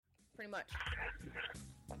pretty much.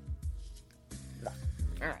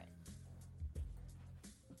 All right.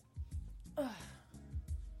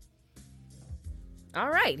 All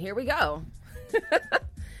right, here we go.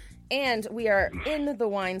 And we are in the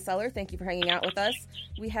wine cellar. Thank you for hanging out with us.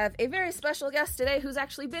 We have a very special guest today who's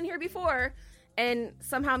actually been here before and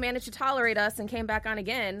somehow managed to tolerate us and came back on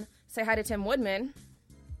again. Say hi to Tim Woodman.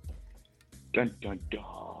 Dun, dun, dun.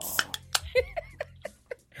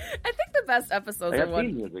 I think the best episodes are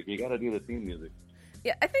theme music. You got to do the theme music.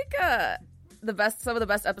 Yeah, I think some of the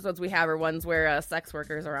best episodes we have are ones where sex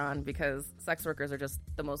workers are on, because sex workers are just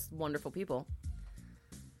the most wonderful people.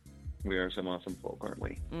 We are some awesome folk, aren't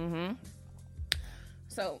we? Mm-hmm.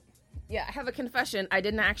 So, yeah, I have a confession. I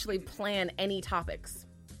didn't actually plan any topics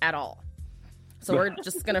at all. So we're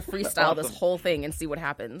just going to freestyle this whole thing and see what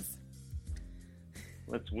happens.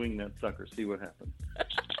 Let's wing that sucker, see what happens.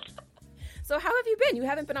 So how have you been? You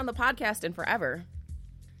haven't been on the podcast in forever.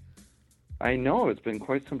 I know. It's been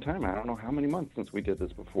quite some time. I don't know how many months since we did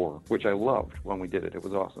this before, which I loved when we did it. It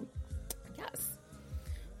was awesome. Yes.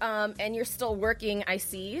 And you're still working, I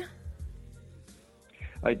see.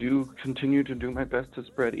 I do continue to do my best to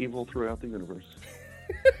spread evil throughout the universe.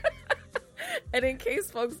 And in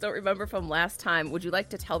case folks don't remember from last time, would you like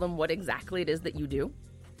to tell them what exactly it is that you do?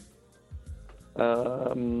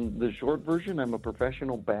 The short version, I'm a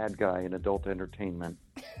professional bad guy in adult entertainment.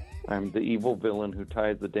 I'm the evil villain who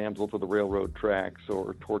ties the damsel to the railroad tracks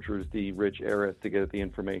or tortures the rich heiress to get at the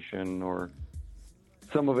information, or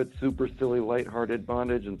some of it's super silly, lighthearted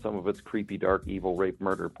bondage, and some of it's creepy, dark, evil, rape,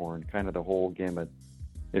 murder porn, kind of the whole gamut.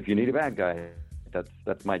 If you need a bad guy,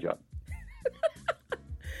 that's my job.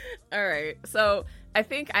 All right. So I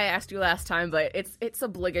think I asked you last time, but it's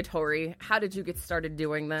obligatory. How did you get started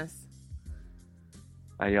doing this?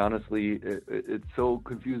 I honestly, it's so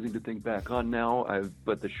confusing to think back on now,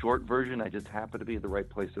 but the short version, I just happened to be at the right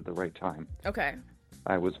place at the right time. Okay.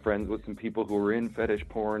 I was friends with some people who were in fetish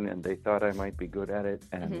porn, and they thought I might be good at it,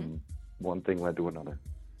 and one thing led to another.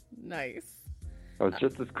 Nice. I was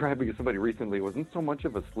just describing to somebody recently, it wasn't so much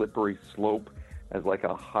of a slippery slope as like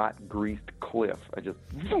a hot, greased cliff. I just,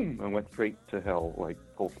 boom, and went straight to hell, like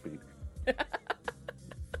full speed. I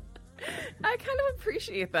kind of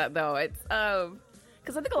appreciate that, though. It's,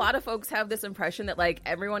 because I think a lot of folks have this impression that, like,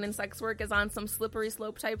 everyone in sex work is on some slippery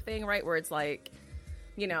slope type thing, right? Where it's like,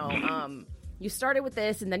 you know, you started with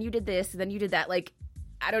this, and then you did this, and then you did that. Like,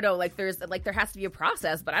 I don't know, like, there has to be a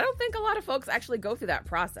process, but I don't think a lot of folks actually go through that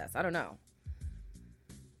process. I don't know.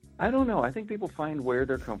 I don't know. I think people find where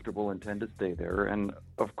they're comfortable and tend to stay there. And,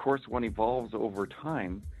 of course, one evolves over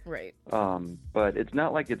time. Right. But it's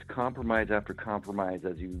not like it's compromise after compromise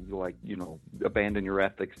as you, like, you know, abandon your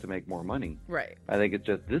ethics to make more money. Right. I think it's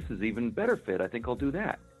just, this is even better fit. I think I'll do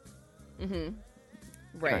that. Mm-hmm.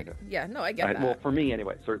 Right. Kinda. Yeah, no, I get that. Well, for me,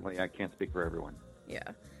 anyway. Certainly, I can't speak for everyone. Yeah.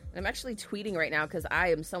 And I'm actually tweeting right now because I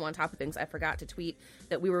am so on top of things. I forgot to tweet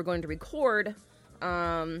that we were going to record.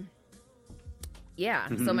 Yeah,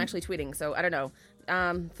 so I'm actually tweeting. So I don't know.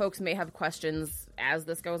 Folks may have questions as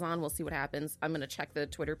this goes on. We'll see what happens. I'm going to check the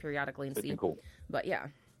Twitter periodically and see. Cool. But yeah.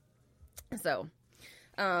 So,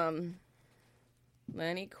 any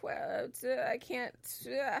quotes? I can't.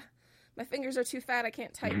 My fingers are too fat. I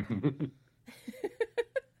can't type.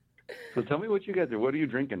 So tell me what you guys do. What are you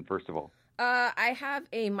drinking, first of all? I have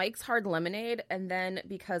a Mike's Hard Lemonade, and then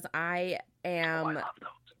because I am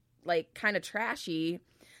like kind of trashy,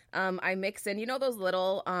 I mix in, you know, those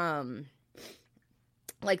little,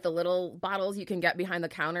 like the little bottles you can get behind the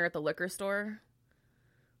counter at the liquor store.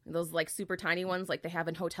 Those like super tiny ones like they have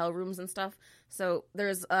in hotel rooms and stuff. So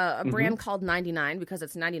there's a brand called 99 because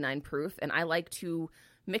it's 99 proof. And I like to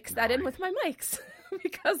mix that in with my mics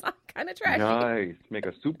because I'm kind of trashy. Nice. Make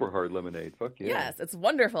a super hard lemonade. Fuck yeah. Yes, it's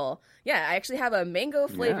wonderful. Yeah, I actually have a mango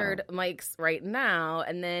flavored mics right now.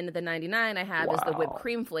 And then the 99 I have is the whipped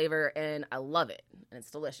cream flavor, and I love it. And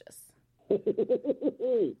it's delicious.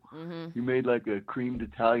 You made like a creamed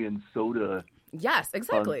Italian soda. Yes,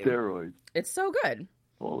 exactly. On steroids. It's so good.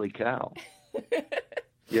 Holy cow.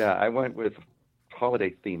 Yeah, I went with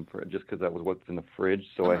holiday theme for it just because that was what's in the fridge.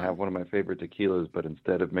 So I have one of my favorite tequilas, but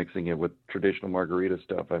instead of mixing it with traditional margarita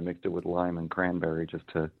stuff, I mixed it with lime and cranberry just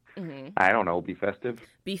to, I don't know, be festive.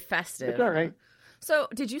 Be festive. It's all right. So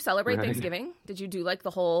did you celebrate Thanksgiving? Did you do like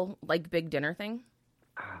the whole like big dinner thing?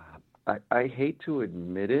 I hate to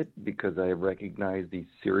admit it because I recognize the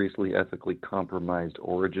seriously ethically compromised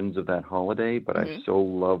origins of that holiday, but I so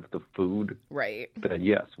love the food. Right. That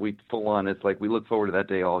yes, we full on, it's like we look forward to that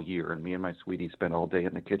day all year, and me and my sweetie spend all day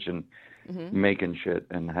in the kitchen making shit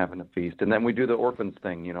and having a feast. And then we do the orphans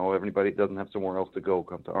thing, you know, everybody doesn't have somewhere else to go,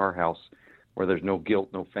 come to our house where there's no guilt,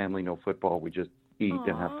 no family, no football. We just eat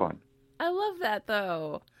and have fun. I love that,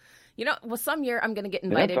 though. You know, well, some year I'm going to get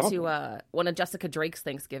invited to one of Jessica Drake's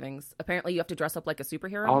Thanksgivings. Apparently, you have to dress up like a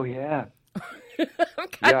superhero. Oh, yeah.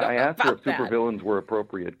 I asked her if supervillains were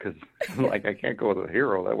appropriate because, like, I can't go with a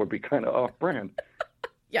hero. That would be kind of off-brand.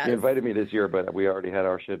 Yes. She invited me this year, but we already had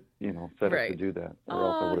our shit, set up to do that, or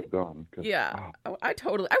else I would have gone. Yeah, I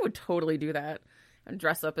would totally do that and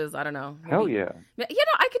dress up as, I don't know. Hell yeah.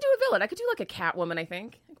 I could do a villain. I could do like a Catwoman, I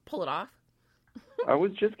think. I could pull it off. I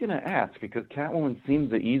was just going to ask, because Catwoman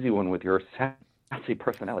seems the easy one with your sassy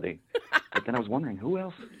personality. But then I was wondering, who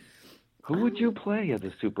else? Who would you play as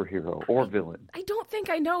a superhero or villain? I don't think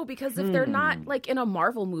I know, because if they're not, like, in a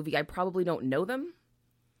Marvel movie, I probably don't know them.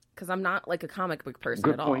 Because I'm not, like, a comic book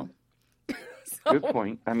person at all. Good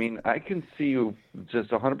point. I mean, I can see you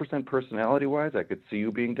just 100% personality-wise. I could see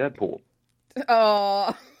you being Deadpool.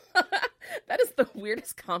 Oh, that is the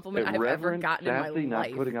weirdest compliment I've ever gotten in my sassy, life.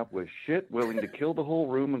 Not putting up with shit, willing to kill the whole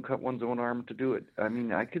room and cut one's own arm to do it. I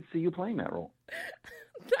mean, I could see you playing that role.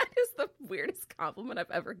 That is the weirdest compliment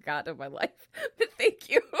I've ever gotten in my life. But thank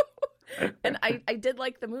you. And I did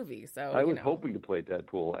like the movie, so I was hoping to play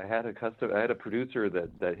Deadpool. I had a producer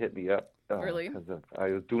that hit me up. Really? Because I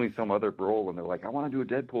was doing some other role, and they're like, "I want to do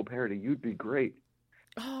a Deadpool parody. You'd be great."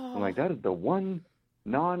 Oh. I'm like, that is the one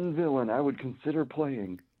non-villain I would consider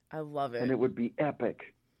playing. I love it. And it would be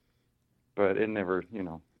epic. But it never,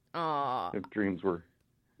 Aww. if dreams were.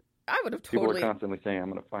 I would have People totally. are constantly saying, "I'm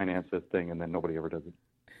going to finance this thing," and then nobody ever does it.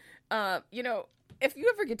 If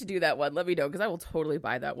you ever get to do that one, let me know, because I will totally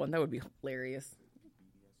buy that one. That would be hilarious.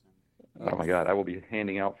 Yes. Oh my God, I will be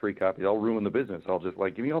handing out free copies. I'll ruin the business. I'll just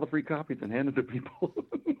give me all the free copies and hand it to people.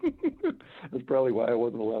 That's probably why I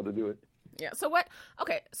wasn't allowed to do it. Yeah. So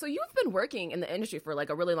so you've been working in the industry for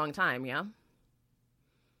like a really long time, yeah?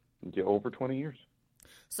 Yeah, over 20 years.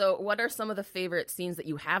 So what are some of the favorite scenes that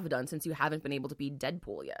you have done since you haven't been able to be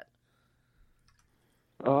Deadpool yet?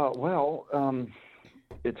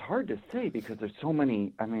 It's hard to say because there's so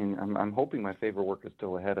many. I mean, I'm hoping my favorite work is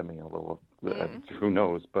still ahead of me, although who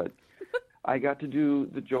knows. But I got to do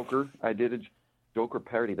the Joker. I did a Joker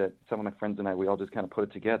parody that some of my friends and we all just kind of put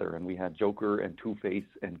it together, and we had Joker and Two-Face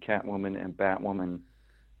and Catwoman and Batwoman,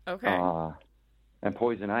 and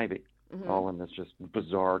Poison Ivy, all in this just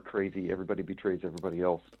bizarre, crazy, everybody betrays everybody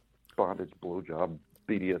else, bondage, blowjob,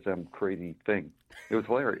 BDSM, crazy thing. It was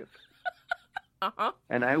hilarious.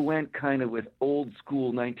 And I went kind of with old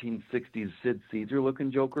school 1960s Sid Caesar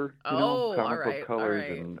looking Joker, comic book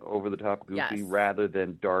colors and over the top goofy, rather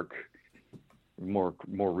than dark, more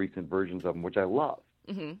recent versions of them, which I love.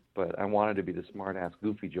 Mm-hmm. But I wanted to be the smart ass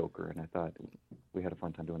goofy Joker, and I thought we had a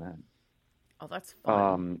fun time doing that. Oh, that's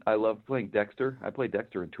fun. I love playing Dexter. I played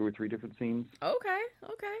Dexter in 2 or 3 different scenes. Okay.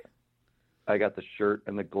 I got the shirt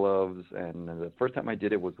and the gloves, and the first time I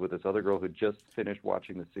did it was with this other girl who just finished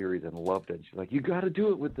watching the series and loved it. She's like, "You got to do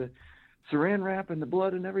it with the saran wrap and the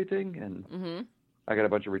blood and everything." And I got a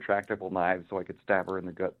bunch of retractable knives so I could stab her in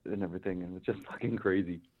the gut and everything, and it was just fucking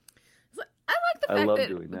crazy. I like the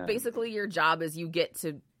fact that basically your job is you get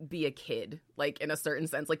to be a kid, like in a certain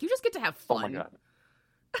sense. Like you just get to have fun. Oh my God.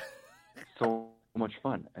 So much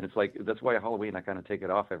fun. And it's like, that's why Halloween I kind of take it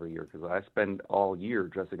off every year, because I spend all year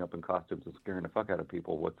dressing up in costumes and scaring the fuck out of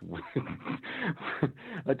people.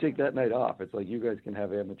 I take that night off. It's like, you guys can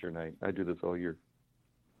have amateur night. I do this all year.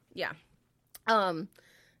 Yeah.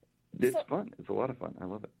 It's fun. It's a lot of fun. I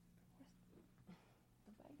love it.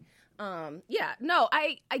 Yeah, no,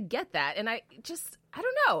 I get that. And I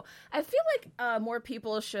don't know. I feel like more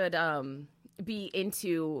people should be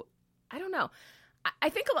into, I don't know. I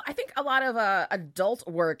think a lot of adult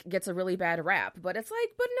work gets a really bad rap, but it's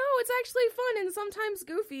like, but no, it's actually fun and sometimes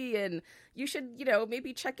goofy, and you should,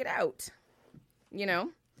 maybe check it out.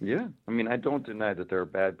 Yeah, I mean, I don't deny that there are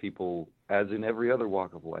bad people, as in every other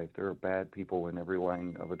walk of life. There are bad people in every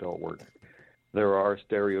line of adult work. There are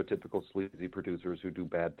stereotypical sleazy producers who do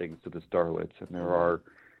bad things to the starlets, and there are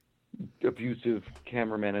abusive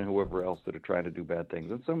cameramen and whoever else that are trying to do bad things,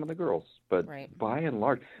 and some of the girls. But by and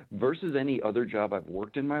large, versus any other job I've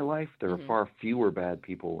worked in my life, there are far fewer bad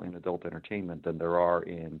people in adult entertainment than there are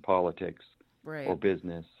in politics or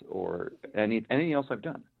business or anything else I've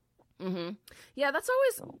done. Mm-hmm. Yeah, that's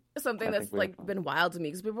always something that's been wild to me,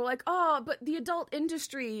 because people are like, "Oh, but the adult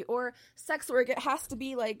industry or sex work, it has to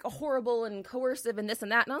be like horrible and coercive and this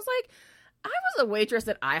and that." And I was like, I was a waitress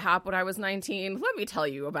at IHOP when I was 19. Let me tell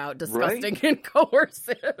you about disgusting and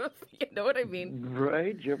coercive. You know what I mean?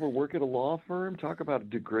 Right? Did you ever work at a law firm? Talk about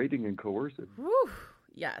degrading and coercive. Whew.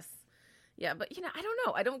 Yes. Yeah, but I don't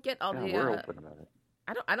know. I don't get all the. We're open about it.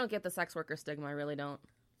 I don't get the sex worker stigma. I really don't.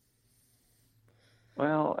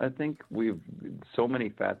 Well, I think we've so many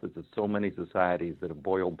facets of so many societies that have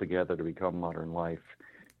boiled together to become modern life.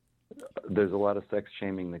 There's a lot of sex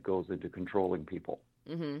shaming that goes into controlling people.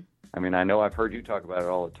 Mm-hmm. I mean, I know I've heard you talk about it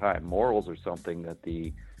all the time. Morals are something that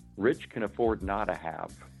the rich can afford not to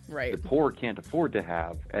have, Right. the poor can't afford to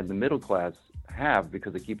have, and the middle class have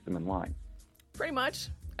because it keeps them in line. Pretty much.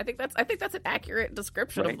 I think that's an accurate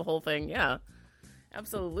description of the whole thing. Yeah.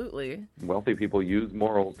 Absolutely. Wealthy people use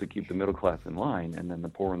morals to keep the middle class in line, and then the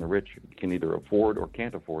poor and the rich can either afford or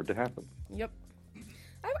can't afford to have them. Yep.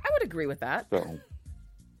 I would agree with that. So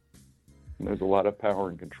there's a lot of power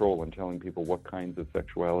and control in telling people what kinds of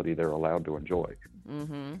sexuality they're allowed to enjoy.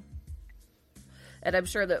 Mm-hmm. And I'm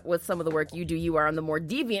sure that with some of the work you do, you are on the more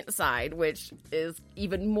deviant side, which is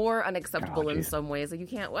even more unacceptable in some ways. Like you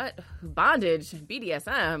can't, bondage,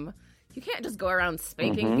 BDSM, you can't just go around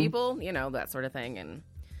spanking people, that sort of thing. And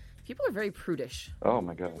people are very prudish. Oh,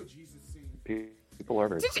 my God. People are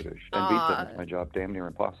very prudish. And beat them is my job damn near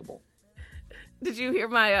impossible. Did you hear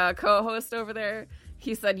my co-host over there?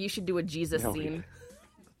 He said you should do a Jesus scene.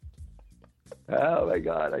 Oh, my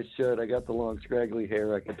God, I should. I got the long, scraggly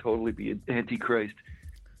hair. I could totally be an Antichrist.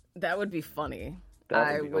 That would be funny.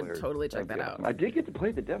 I would totally check that out. I did get to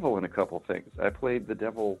play the devil in a couple things. I played the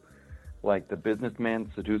devil, like the businessman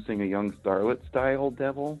seducing a young starlet style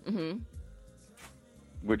devil,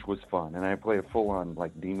 which was fun. And I played a full-on,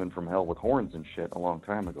 like, demon from hell with horns and shit a long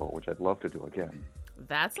time ago, which I'd love to do again.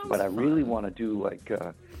 That sounds But I fun. really want to do, like,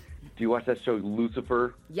 do you watch that show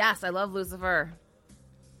Lucifer? Yes, I love Lucifer.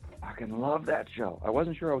 I fucking love that show. I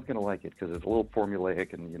wasn't sure I was going to like it because it's a little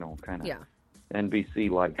formulaic and, kind of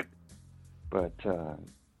NBC-like. But,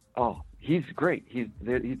 he's great. He's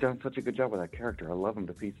done such a good job with that character. I love him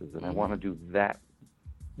to pieces, and I want to do that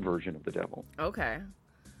version of the devil. Okay.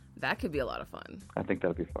 That could be a lot of fun. I think that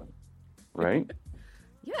would be fun. Right?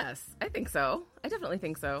 Yes, I think so. I definitely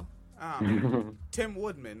think so. Tim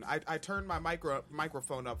Woodman, I turned my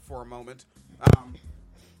microphone up for a moment.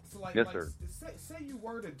 Yes, sir. Say you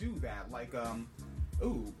were to do that, can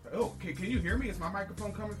you hear me? Is my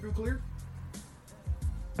microphone coming through clear?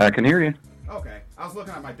 I can hear you. Okay, I was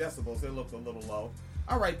looking at my decibels; they looked a little low.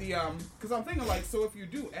 All right, because I'm thinking so if you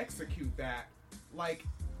do execute that,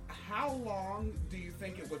 how long do you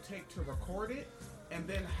think it would take to record it, and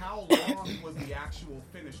then how long would the actual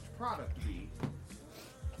finished product be?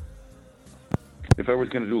 If I was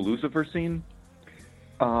going to do a Lucifer scene,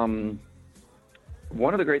 one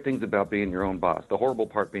of the great things about being your own boss, the horrible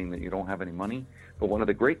part being that you don't have any money, but one of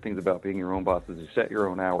the great things about being your own boss is you set your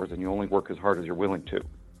own hours and you only work as hard as you're willing to.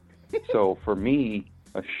 So for me,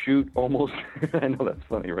 a shoot almost, I know that's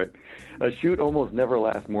funny, right? A shoot almost never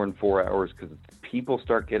lasts more than 4 hours because people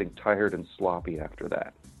start getting tired and sloppy after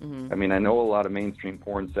that. I mean, I know a lot of mainstream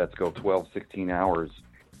porn sets go 12, 16 hours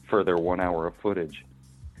for their 1 hour of footage,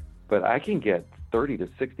 but I can get 30 to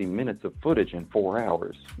 60 minutes of footage in 4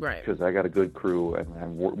 hours. Right. Because I got a good crew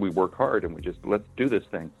and we work hard and we just, let's do this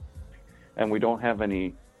thing. And we don't have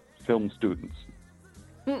any film students.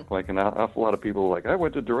 Like an awful lot of people are like, I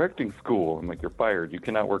went to directing school. I'm like, you're fired. You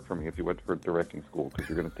cannot work for me if you went to directing school because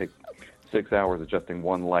you're going to take 6 hours adjusting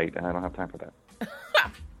one light and I don't have time for that.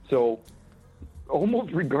 So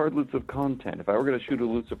almost regardless of content, if I were going to shoot a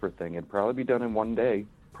Lucifer thing, it'd probably be done in one day,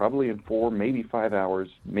 probably in 4, maybe 5 hours,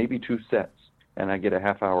 maybe 2 sets. And I get a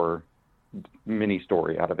half-hour mini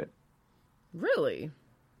story out of it. Really?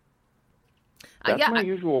 That's my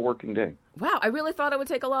usual working day. Wow, I really thought it would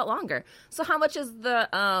take a lot longer. So how much is the,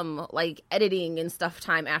 editing and stuff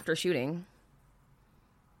time after shooting?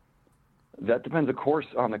 That depends, of course,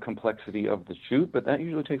 on the complexity of the shoot, but that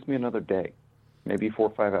usually takes me another day, maybe 4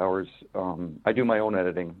 or 5 hours. I do my own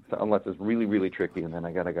editing, unless it's really, really tricky, and then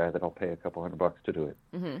I got a guy that I'll pay a couple $100 to do it.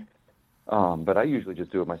 But I usually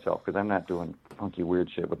just do it myself because I'm not doing funky weird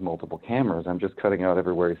shit with multiple cameras. I'm just cutting out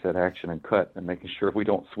everywhere he said action and cut and making sure we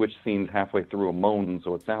don't switch scenes halfway through a moan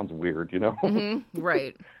so it sounds weird,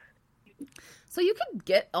 Right. So you could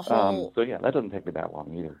get a whole... so yeah, that doesn't take me that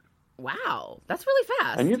long either. Wow, that's really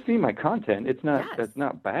fast. And you've seen my content. It's not It's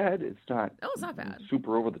not bad. It's not... Oh, it's not bad.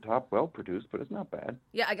 Super over the top, well produced, but it's not bad.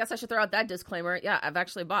 Yeah, I guess I should throw out that disclaimer. Yeah, I've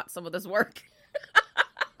actually bought some of this work.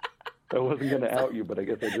 I wasn't going to out you, but I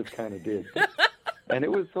guess I just kind of did. And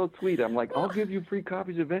it was so sweet. I'm like, I'll give you free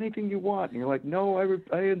copies of anything you want. And you're like, no,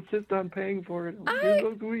 I insist on paying for it. You're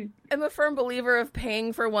so sweet. I'm a firm believer of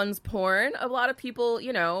paying for one's porn. A lot of people,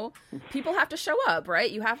 people have to show up,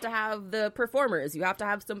 right? You have to have the performers. You have to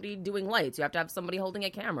have somebody doing lights. You have to have somebody holding a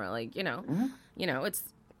camera. It's...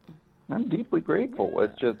 I'm deeply grateful.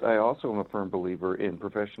 It's just I also am a firm believer in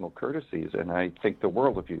professional courtesies, and I think the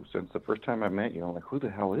world of you. Since the first time I met you, I'm like, who the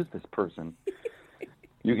hell is this person?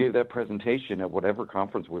 You gave that presentation at whatever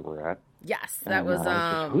conference we were at. Yes, that was. I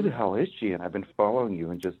was just, who the hell is she? And I've been following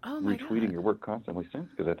you and just retweeting God. your work constantly since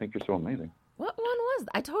because I think you're so amazing. What one was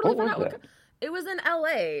that? I totally forgot. Was that? It was in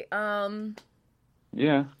LA.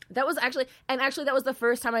 Yeah. That was actually that was the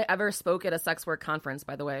first time I ever spoke at a sex work conference,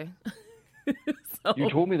 by the way. So, you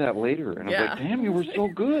told me that later, and I was like, damn, you were so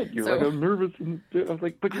good. You're like, I'm nervous. And I was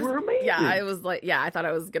like, but you were amazing. Yeah, I was like, I thought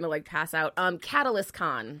I was going to like pass out. Catalyst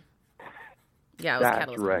Con. Yeah, it was That's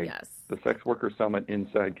Catalyst right. Con, yes. The Sex Worker Summit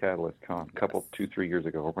inside Catalyst Con, a couple, 2-3 years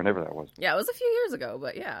ago, or whenever that was. Yeah, it was a few years ago,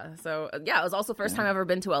 but yeah. So, yeah, it was also the first time I've ever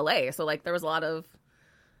been to LA. So, like, there was a lot of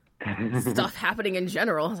stuff happening in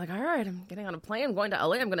general. I was like, all right, I'm getting on a plane, I'm going to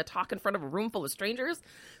LA, I'm going to talk in front of a room full of strangers.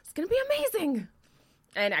 It's going to be amazing.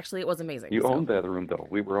 And actually, it was amazing. You owned that room, though.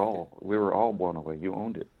 We were all blown away. You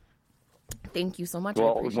owned it. Thank you so much.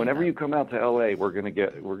 Well, whenever you come out to LA, we're gonna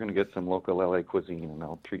get some local LA cuisine, and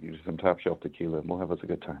I'll treat you to some top shelf tequila, and we'll have us a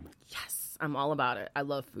good time. Yes, I'm all about it. I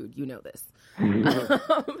love food. You know this. Yeah,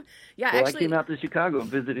 well, actually, I came out to Chicago and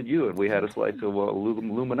visited you, and we had a slice of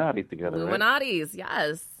Illuminati together. Illuminatis,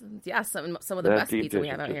 right? Yes. Some of the best pizza we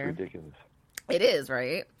have out here. Ridiculous. It is,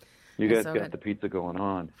 right? You guys got the pizza going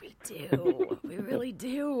on. We do. We really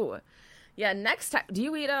do. Yeah. Next time, do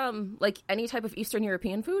you eat like any type of Eastern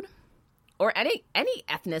European food? Or any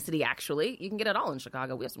ethnicity, actually. You can get it all in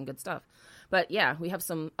Chicago. We have some good stuff. But, yeah, we have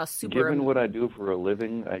a super... Given what I do for a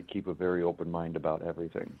living, I keep a very open mind about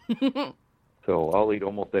everything. So I'll eat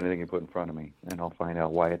almost anything you put in front of me, and I'll find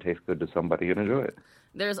out why it tastes good to somebody and enjoy it.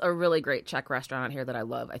 There's a really great Czech restaurant out here that I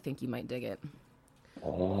love. I think you might dig it.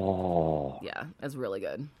 Oh. Yeah, it's really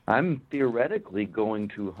good. I'm theoretically going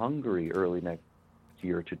to Hungary early next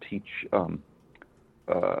year to teach some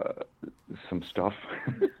stuff.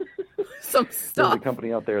 Some stuff. There's a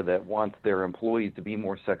company out there that wants their employees to be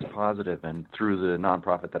more sex positive, and through the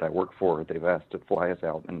nonprofit that I work for, they've asked to fly us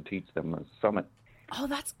out and teach them a summit. Oh,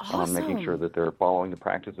 that's awesome. On making sure that they're following the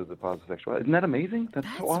practices of positive sexuality. Isn't that amazing? That's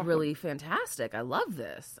so awesome. Really fantastic. I love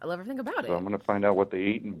this. I love everything about it. So I'm going to find out what they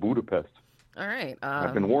eat in Budapest. All right.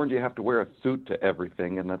 I've been warned you have to wear a suit to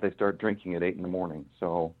everything, and that they start drinking at 8 in the morning.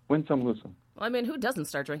 So win some, lose some. Well, I mean, who doesn't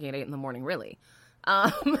start drinking at 8 in the morning, really?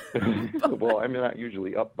 Well, I'm not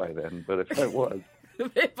usually up by then, but if I was.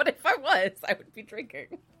 But if I was, I would be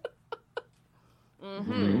drinking.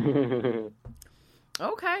 Mm-hmm.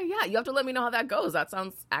 Okay, yeah, you have to let me know how that goes. That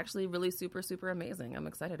sounds actually really super, super amazing. I'm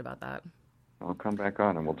excited about that. I'll come back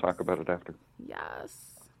on and we'll talk about it after.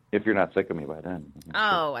 Yes. If you're not sick of me by then.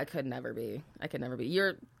 Oh, I could never be.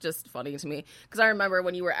 You're just funny to me. Because I remember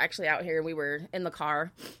when you were actually out here and we were in the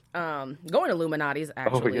car going to Illuminati's,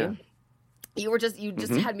 actually. Oh, yeah. You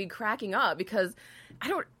just had me cracking up because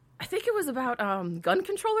I think it was about gun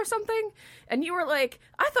control or something. And you were like,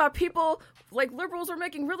 I thought people, like liberals, were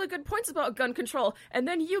making really good points about gun control. And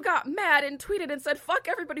then you got mad and tweeted and said, fuck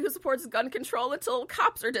everybody who supports gun control until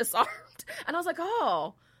cops are disarmed. And I was like,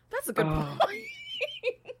 oh, that's a good point.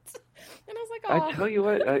 And I was like, oh. I tell you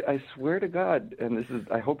what, I swear to God, and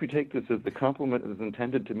I hope you take this as the compliment is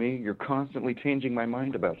intended to me, you're constantly changing my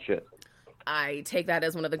mind about shit. I take that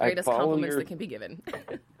as one of the greatest compliments that can be given.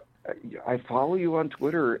 I follow you on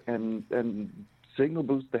Twitter and signal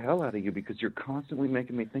boost the hell out of you because you're constantly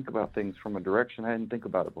making me think about things from a direction I didn't think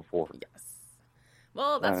about it before. Yes.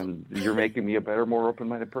 Well, you're making me a better, more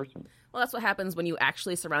open-minded person. Well, that's what happens when you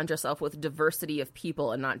actually surround yourself with diversity of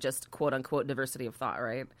people and not just quote-unquote diversity of thought,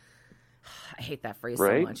 right? I hate that phrase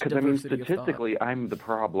so much. Because, I mean, statistically, I'm the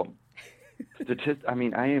problem.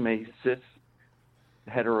 I am a cis,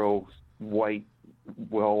 hetero, white,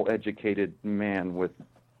 well-educated man with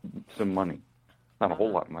some money. Not a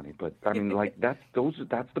whole lot of money, but, I mean, like, that's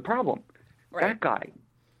the problem. Right. That guy.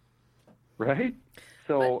 Right?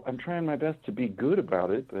 So I'm trying my best to be good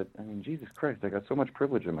about it, but, I mean, Jesus Christ, I got so much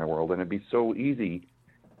privilege in my world, and it'd be so easy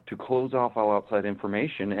to close off all outside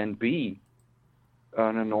information and be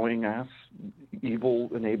an annoying-ass, evil,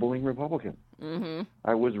 enabling Republican. Mm-hmm.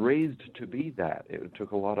 I was raised to be that. It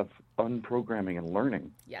took a lot of unprogramming and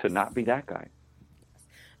learning to not be that guy.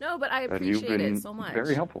 No, but I appreciate it so much.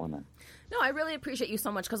 Very helpful in that. No, I really appreciate you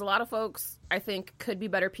so much because a lot of folks, I think, could be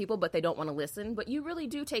better people, but they don't want to listen. But you really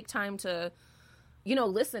do take time to,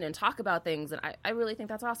 listen and talk about things, and I really think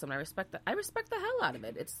that's awesome. I respect the hell out of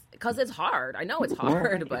it. It's because it's hard. I know it's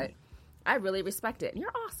hard, but I really respect it, and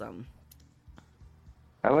you're awesome.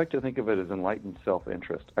 I like to think of it as enlightened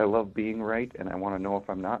self-interest. I love being right, and I want to know if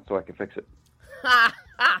I'm not so I can fix it.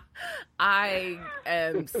 I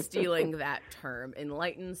am stealing that term,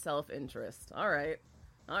 enlightened self-interest. All right.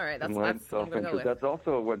 All right, that's and what learn I'm going to go self-interest. with. That's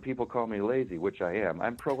also when people call me lazy, which I am.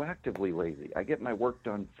 I'm proactively lazy. I get my work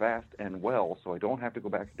done fast and well, so I don't have to go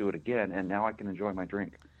back and do it again, and now I can enjoy my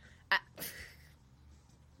drink.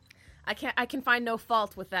 I can find no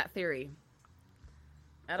fault with that theory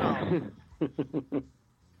at all.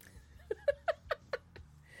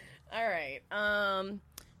 All right.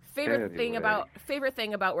 Favorite thing about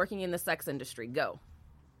working in the sex industry. Go.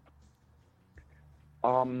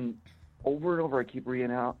 Over and over, I keep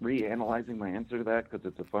reanalyzing my answer to that because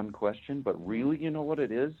it's a fun question. But really, you know what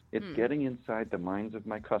it is? It's getting inside the minds of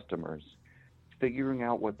my customers, figuring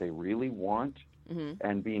out what they really want,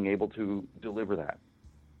 and being able to deliver that.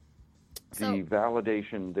 The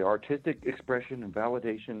validation, the artistic expression and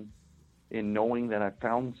validation in knowing that I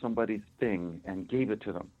found somebody's thing and gave it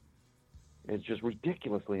to them is just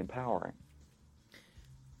ridiculously empowering.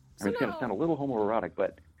 I mean, it's going to sound a little homoerotic,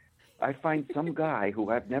 but I find some guy who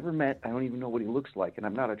I've never met, I don't even know what he looks like, and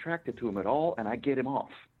I'm not attracted to him at all, and I get him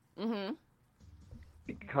off.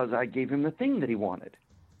 Because I gave him the thing that he wanted.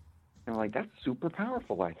 And I'm like, that's super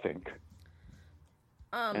powerful, I think.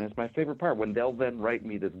 And it's my favorite part, when they'll then write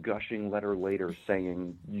me this gushing letter later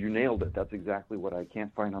saying, you nailed it, that's exactly what I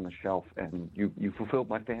can't find on the shelf, and you fulfilled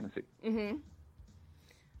my fantasy.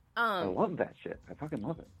 I love that shit. I fucking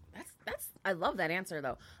love it. I love that answer,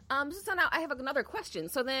 though. So now I have another question.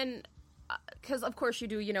 So then, because of course you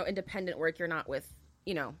do, independent work. You're not with,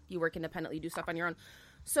 you work independently, you do stuff on your own.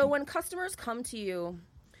 So when customers come to you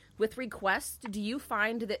with requests, do you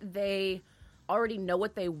find that they already know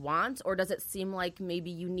what they want, or does it seem like maybe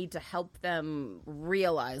you need to help them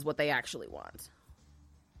realize what they actually want?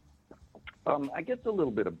 I guess a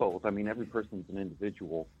little bit of both. I mean, every person's an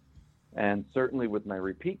individual. And certainly with my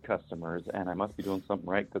repeat customers, and I must be doing something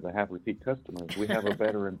right because I have repeat customers, we have a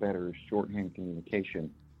better and better shorthand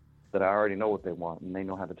communication that I already know what they want, and they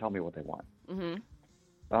know how to tell me what they want.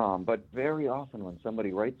 But very often when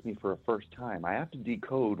somebody writes me for a first time, I have to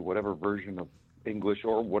decode whatever version of English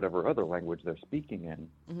or whatever other language they're speaking in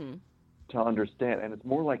to understand. And it's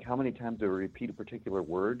more like how many times do I repeat a particular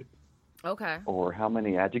word. Okay. Or how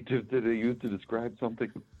many adjectives did I use to describe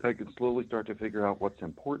something? I can slowly start to figure out what's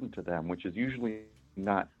important to them, which is usually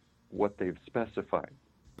not what they've specified.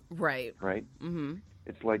 Right. Right?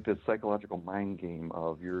 It's like this psychological mind game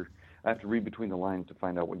of I have to read between the lines to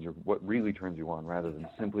find out what really turns you on rather than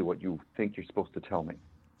simply what you think you're supposed to tell me.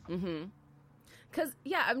 Because,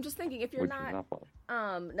 I'm just thinking if you're not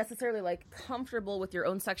necessarily, comfortable with your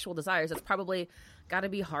own sexual desires, it's probably got to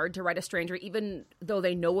be hard to write a stranger, even though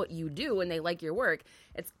they know what you do and they like your work.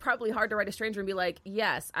 It's probably hard to write a stranger and be like,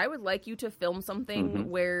 yes, I would like you to film something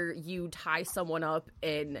where you tie someone up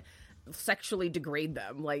and sexually degrade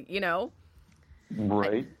them,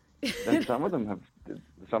 Right. And some of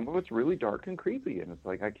it's really dark and creepy, and it's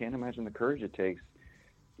like, I can't imagine the courage it takes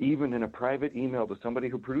even in a private email to somebody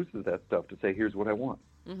who produces that stuff to say, here's what I want.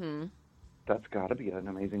 That's got to be an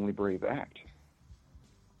amazingly brave act.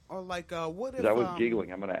 Or what if... I was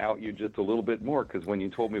giggling. I'm going to out you just a little bit more, because when you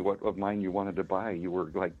told me what of mine you wanted to buy, you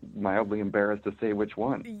were, mildly embarrassed to say which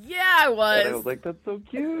one. Yeah, I was. And I was like, that's so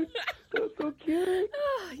cute. That's so cute.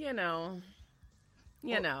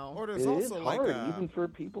 Or there's it also is hard, even for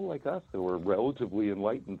people like us who are relatively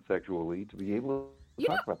enlightened sexually, to be able to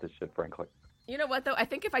talk about this shit, frankly. You know what, though? I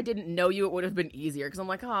think if I didn't know you, it would have been easier. Because I'm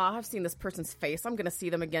like, I've seen this person's face. I'm going to see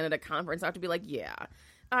them again at a conference. I have to be like, yeah,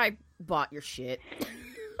 I bought your shit.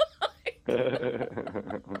 That's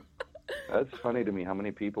funny to me how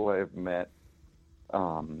many people I have met,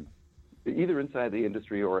 either inside the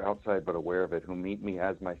industry or outside but aware of it, who meet me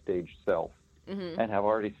as my stage self and have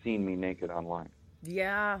already seen me naked online.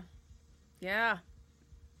 Yeah.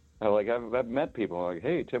 I've met people like,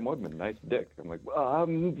 hey, Tim Woodman, nice dick. I'm like,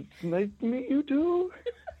 nice to meet you too.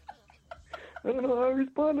 I don't know how to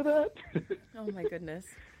respond to that. Oh my goodness.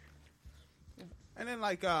 And then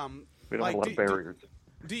we don't have a lot of barriers.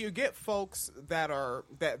 Do you get folks that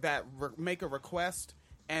make a request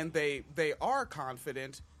and they are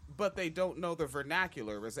confident, but they don't know the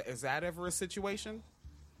vernacular? Is that ever a situation?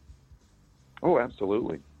 Oh,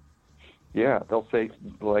 absolutely. Yeah, they'll say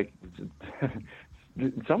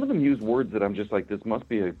some of them use words that I'm just like, this must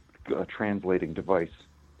be a translating device.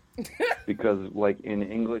 Because in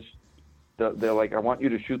English, they're like, I want you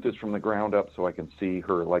to shoot this from the ground up so I can see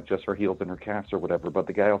her, just her heels and her calves or whatever. But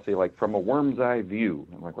the guy will say, from a worm's eye view.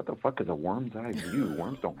 I'm like, what the fuck is a worm's eye view?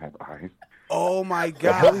 Worms don't have eyes. Oh, my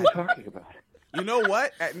God. What are you talking about? You know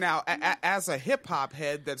what? Now, as a hip-hop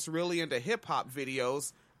head that's really into hip-hop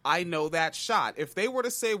videos, I know that shot. If they were to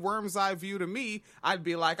say worm's eye view to me, I'd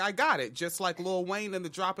be like, I got it. Just like Lil Wayne in the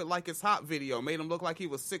Drop It Like It's Hot video made him look like he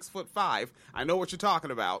was 6'5". I know what you're talking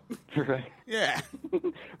about. Right. Yeah.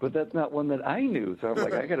 But that's not one that I knew. So I'm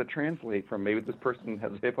like, I got to translate from maybe this person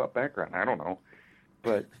has a hip hop background. I don't know.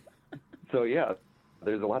 But so, yeah,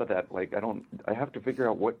 there's a lot of that. Like, I have to figure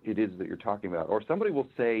out what it is that you're talking about. Or somebody will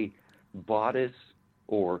say bodice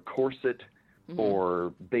or corset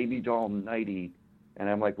or baby doll nightie. And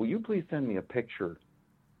I'm like, will you please send me a picture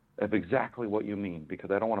of exactly what you mean? Because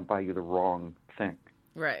I don't want to buy you the wrong thing.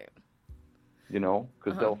 Right. You know?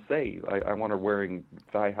 Because they'll say, I want her wearing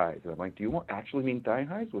thigh highs. And I'm like, do you actually mean thigh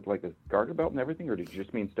highs with like a garter belt and everything? Or do you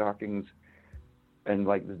just mean stockings? And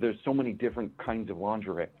like, there's so many different kinds of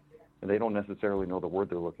lingerie. And they don't necessarily know the word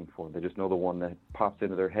they're looking for. They just know the one that pops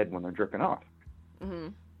into their head when they're jerking off. Mm-hmm.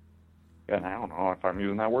 And I don't know if I'm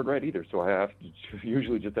using that word right either. So I have to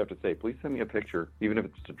usually just have to say, please send me a picture, even if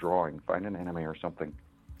it's a drawing. Find an anime or something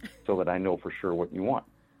so that I know for sure what you want.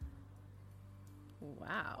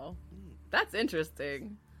 Wow. That's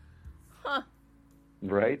interesting. Huh.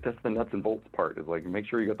 Right? That's the nuts and bolts part, is like, make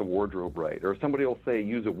sure you got the wardrobe right. Or somebody will say,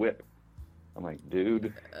 use a whip. I'm like,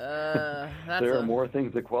 dude, there are more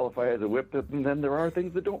things that qualify as a whip than there are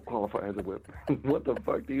things that don't qualify as a whip. What the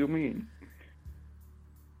fuck do you mean?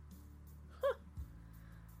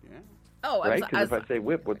 Oh, right? Because if I say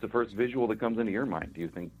whip, what's the first visual that comes into your mind? Do you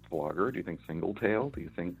think flogger? Do you think single tail? Do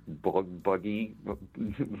you think buggy?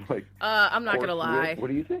 Like, I'm not gonna lie. Whip? What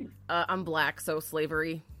do you think? I'm black, so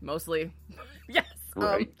slavery mostly. Yes.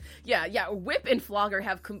 Right. Yeah. Whip and flogger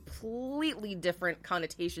have completely different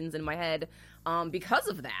connotations in my head because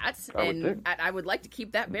of that, I would like to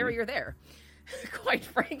keep that barrier there. Quite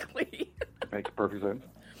frankly. Makes perfect sense.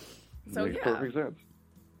 Perfect sense.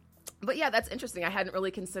 But yeah, that's interesting. I hadn't really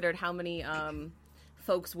considered how many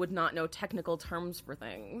folks would not know technical terms for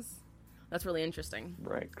things. That's really interesting.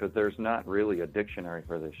 Right, because there's not really a dictionary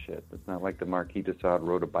for this shit. It's not like the Marquis de Sade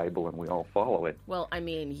wrote a Bible and we all follow it. Well, I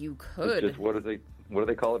mean, you could. It's just, what do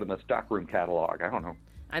they call it in the stockroom catalog? I don't know.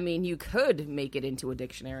 I mean, you could make it into a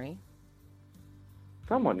dictionary.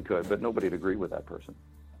 Someone could, but nobody'd agree with that person.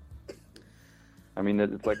 I mean,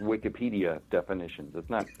 it's like Wikipedia definitions. It's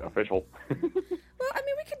not official. Well, I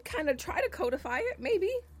mean, we could kind of try to codify it,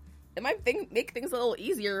 maybe. It might make things a little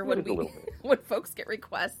easier when when folks get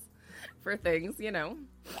requests for things, you know.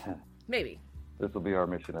 Maybe. This will be our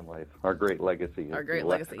mission in life. Our great legacy. Our great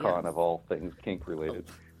legacy, lexicon yes. of all things kink-related.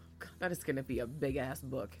 Oh, God, that is going to be a big-ass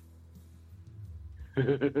book.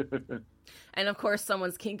 And, of course,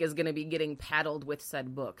 someone's kink is going to be getting paddled with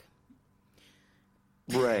said book.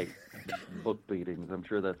 Right. Book beatings. I'm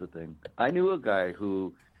sure that's a thing. I knew a guy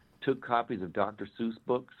who took copies of Dr. Seuss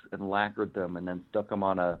books and lacquered them and then stuck them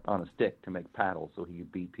on a stick to make paddles so he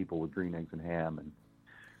could beat people with green eggs and ham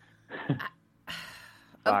and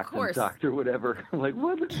of course. Doctor whatever. I'm like,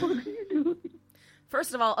 what the fuck are you doing?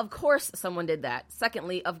 First of all, of course someone did that.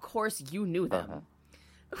 Secondly, of course you knew them.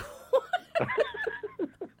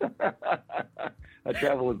 I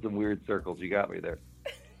travel in some weird circles. You got me there.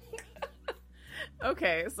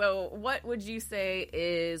 Okay, so what would you say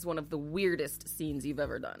is one of the weirdest scenes you've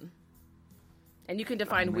ever done? And you can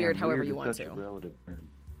define weird however you want to. A relative term.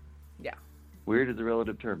 Yeah. Weird is a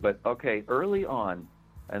relative term. But, okay, early on,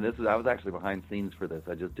 and I was actually behind scenes for this.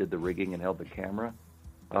 I just did the rigging and held the camera.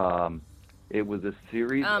 It was a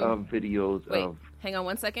series of videos of... hang on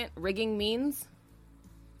one second. Rigging means?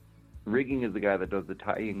 Rigging is the guy that does the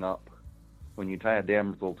tying up. When you tie a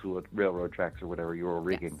damsel to a railroad tracks or whatever, you're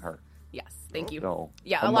rigging her. Yes, thank you. So,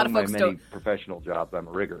 yeah, a lot of folks don't. Among my many professional jobs, I'm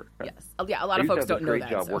a rigger. Yes, yeah, a lot of folks don't know that. I used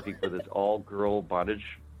to have a great job working for this all-girl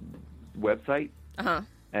bondage website,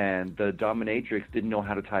 and the dominatrix didn't know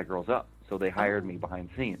how to tie girls up, so they hired me behind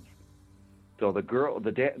scenes. So the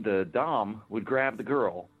dom would grab the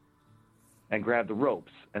girl and grab the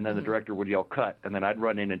ropes, and then the director would yell cut, and then I'd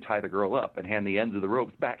run in and tie the girl up and hand the ends of the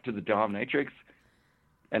ropes back to the dominatrix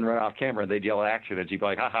and run off camera, and they'd yell action, and she'd be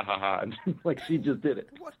like, ha, ha, ha, ha, and like she just did it.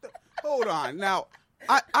 What the... Hold on. Now,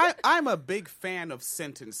 I'm a big fan of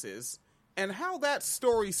sentences, and how that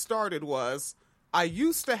story started was I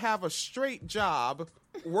used to have a straight job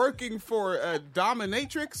working for a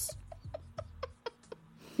dominatrix.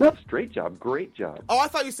 Not straight job, great job. Oh, I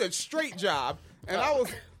thought you said straight job, and I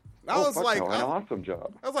was like, no, an awesome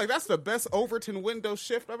job. I was like, that's the best Overton window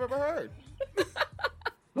shift I've ever heard.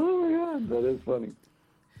 Oh my God, that is funny.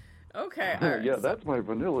 Okay, all right. Yeah, that's my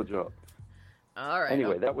vanilla job. All right.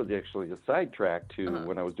 Anyway, that was actually a sidetrack to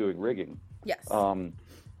when I was doing rigging. Yes.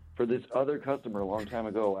 For this other customer a long time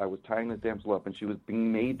ago, I was tying this damsel up, and she was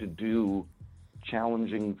being made to do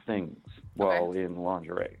challenging things while in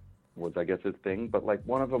lingerie. was, I guess, his thing. But like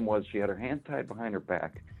one of them was she had her hands tied behind her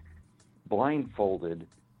back, blindfolded,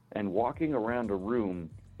 and walking around a room.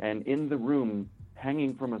 And in the room,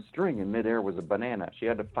 hanging from a string in midair, was a banana. She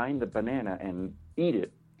had to find the banana and eat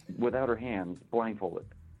it without her hands, blindfolded.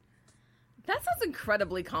 That sounds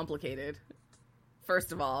incredibly complicated.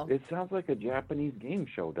 First of all, It sounds like a Japanese game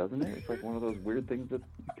show, doesn't it? It's like one of those weird things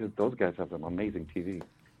because those guys have some amazing TV.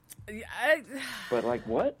 But like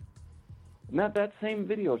what? Not that same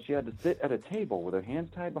video. She had to sit at a table with her hands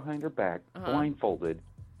tied behind her back, blindfolded,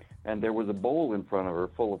 and there was a bowl in front of her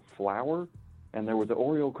full of flour, and there was an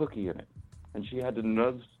Oreo cookie in it. And she had to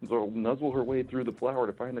nuzzle her way through the flour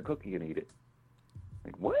to find the cookie and eat it.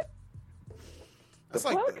 Like, what? That's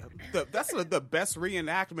like that's the best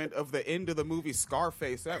reenactment of the end of the movie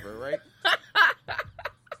Scarface ever, right?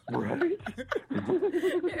 Right?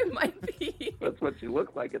 it might be. That's what she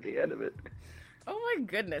looked like at the end of it. Oh my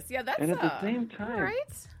goodness! Yeah, that's. And at the same time,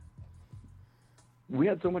 right? We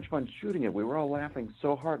had so much fun shooting it. We were all laughing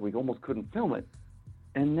so hard we almost couldn't film it.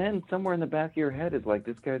 And then somewhere in the back of your head is like,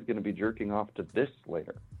 this guy's going to be jerking off to this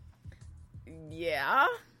later. Yeah.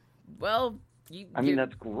 Well, I mean,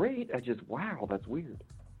 that's great. Wow, that's weird.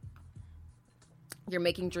 You're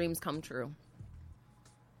making dreams come true.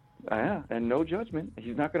 Yeah, and no judgment.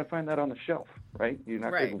 He's not going to find that on the shelf, right? You're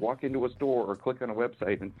not going to walk into a store or click on a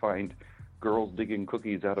website and find girls digging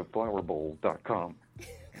cookies out of flowerbowls.com.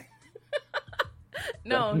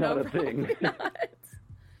 No, not a thing. Not.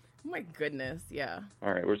 Oh my goodness, yeah.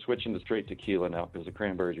 All right, we're switching to straight tequila now because the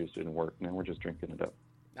cranberry juice didn't work. Now we're just drinking it up.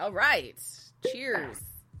 All right. Cheers.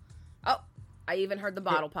 Oh, I even heard the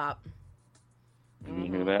bottle pop.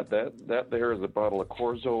 You hear that? That there is a bottle of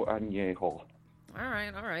Corzo Añejo. All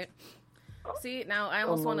right. See, now I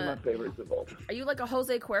almost want to... One of my favorites of all. Are you like a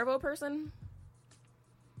Jose Cuervo person?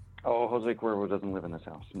 Oh, Jose Cuervo doesn't live in this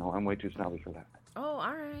house. No, I'm way too snobby for that. Oh,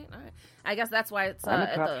 all right. I guess that's why it's... I'm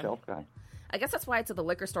a top shelf guy. I guess that's why it's at the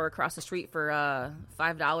liquor store across the street for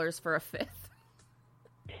 $5 for a fifth.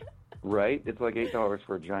 Right? It's like $8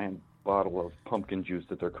 for a giant bottle of pumpkin juice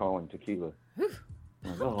that they're calling tequila.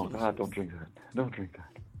 Like, oh, God, don't drink that. Don't drink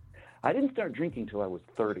that. I didn't start drinking till I was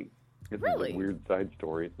 30. It's Really? a weird side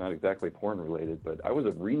story. It's not exactly porn-related, but I was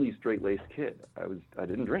a really straight-laced kid. I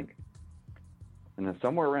didn't drink. And then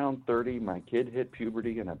somewhere around 30, my kid hit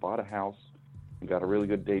puberty, and I bought a house and got a really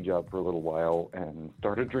good day job for a little while and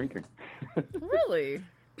started drinking. Really?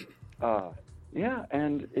 Yeah,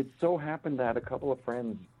 and it so happened that a couple of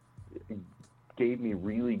friends gave me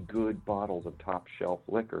really good bottles of top shelf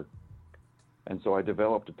liquor. And so I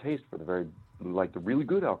developed a taste for the really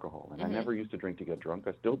good alcohol. And I never used to drink to get drunk.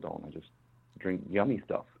 I still don't. I just drink yummy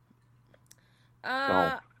stuff. So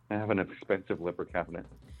I have an expensive liquor cabinet.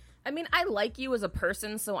 I mean, I like you as a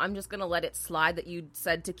person, so I'm just going to let it slide that you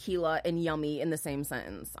said tequila and yummy in the same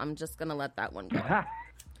sentence. I'm just going to let that one go.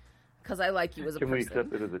 Because I like you as a person. Can we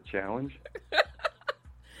accept it as a challenge?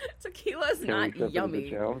 Tequila is not Can we accept yummy. it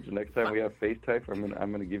as a challenge? Next time we have FaceTime,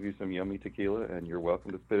 I'm going to give you some yummy tequila, and you're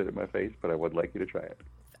welcome to spit it in my face, but I would like you to try it.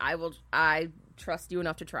 I trust you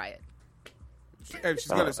enough to try it. And she's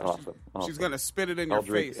gonna awesome. She's gonna spit it in your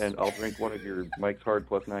face. And I'll drink one of your Mike's Hard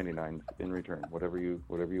Plus 99 in return. Whatever you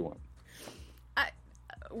want.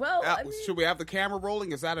 Should we have the camera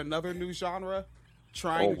rolling? Is that another new genre?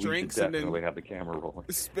 Trying drinks and then definitely have the camera rolling,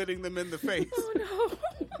 spitting them in the face. Oh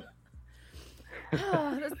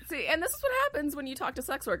no! See, and this is what happens when you talk to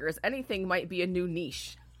sex workers. Anything might be a new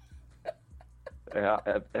niche.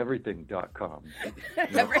 At everything.com. You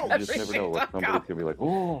just never know what somebody's going to be like,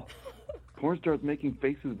 oh, porn stars making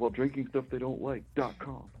faces while drinking stuff they don't like,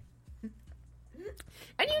 .com.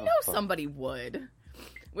 And you know somebody would.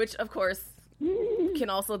 Which, of course, can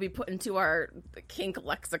also be put into our kink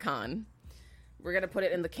lexicon. We're going to put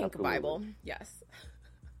it in the kink Absolutely. Bible. Yes.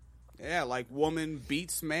 Yeah, like woman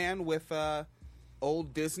beats man with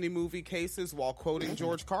old Disney movie cases while quoting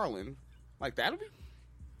George Carlin. Like, that'll be...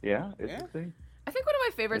 Yeah, it's a thing. I think one of my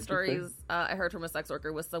favorite stories I heard from a sex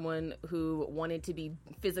worker was someone who wanted to be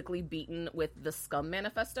physically beaten with the Scum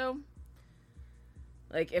Manifesto.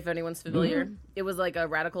 Like, if anyone's familiar. It was like a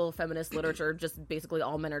radical feminist literature, just basically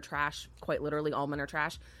all men are trash. Quite literally, all men are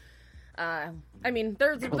trash. I mean,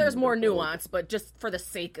 there's more nuance, but just for the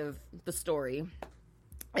sake of the story.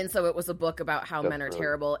 And so it was a book about how men are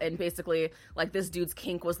terrible. And basically, like, this dude's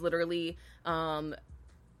kink was literally...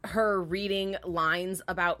 her reading lines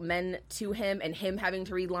about men to him and him having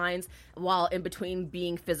to read lines while in between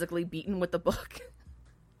being physically beaten with the book.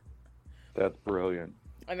 That's brilliant.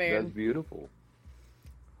 I mean, that's beautiful.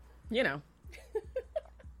 You know.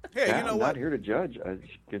 Hey, you know I'm what? not here to judge. I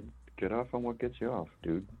just get off on what gets you off,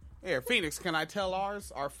 dude. Here, Phoenix, can I tell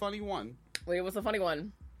ours? Our funny one. Wait, what's the funny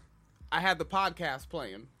one? I had the podcast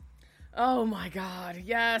playing. Oh my God!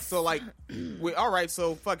 Yes. So like, all right.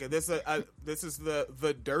 So fuck it. This is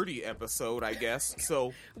the dirty episode, I guess.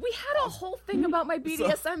 So we had a whole thing about my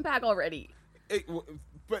BDSM bag already.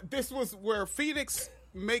 But this was where Phoenix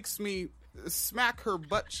makes me smack her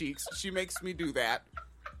butt cheeks. She makes me do that,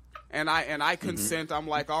 and I consent. I'm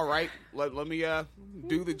like, all right, let me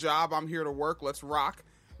do the job. I'm here to work. Let's rock.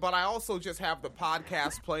 But I also just have the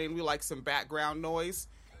podcast playing. We like some background noise.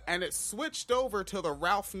 And it switched over to the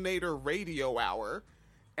Ralph Nader radio hour,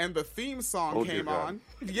 and the theme song came on.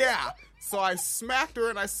 Yeah. So I smacked her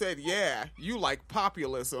and I said, yeah, you like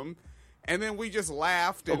populism. And then we just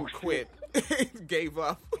laughed and quit. Gave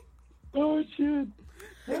up. Oh, shit.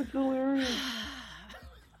 That's hilarious.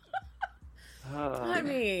 I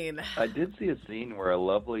mean... I did see a scene where a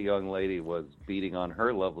lovely young lady was beating on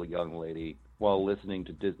her lovely young lady while listening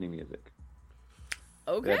to Disney music.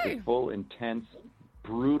 Okay. That's a full, intense...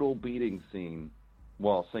 brutal beating scene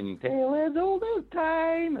while singing "Tale as Old as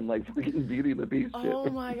Time" and like freaking Beauty and the Beast shit. Oh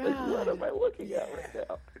my God! Like, what am I looking at right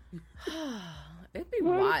now? It'd be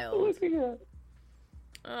wild. What am I looking at?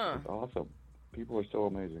 That's awesome. People are so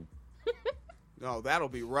amazing. No, that'll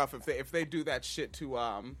be rough if they do that shit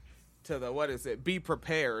to the what is it? Be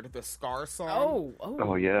Prepared, the Scar song.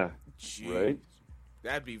 Oh yeah. Jeez. Right.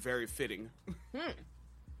 That'd be very fitting.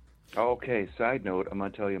 Okay, side note, I'm going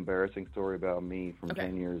to tell you an embarrassing story about me from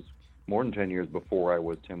 10 years, more than 10 years before I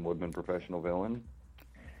was Tim Woodman, professional villain.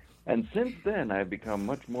 And since then, I've become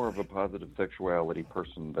much more of a positive sexuality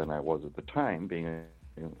person than I was at the time, being an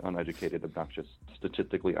uneducated, obnoxious,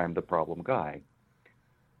 statistically, I'm the problem guy.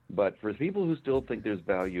 But for people who still think there's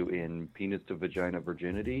value in penis to vagina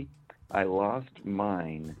virginity, I lost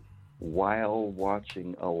mine while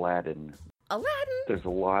watching Aladdin. Aladdin? There's a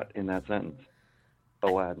lot in that sentence.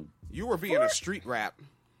 Aladdin. You were being a street rat.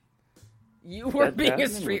 You were being a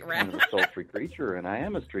street rat. Kind of a sultry creature, and I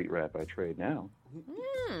am a street rat by trade now.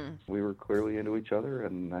 We were clearly into each other,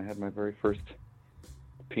 and I had my very first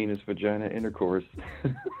penis-vagina intercourse.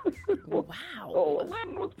 Wow. Oh,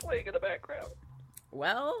 Aladdin was playing in the background.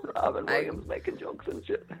 Well, Robin Williams making jokes and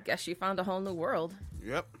shit. Guess you found a whole new world.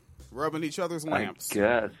 Yep. Rubbing each other's lamps. I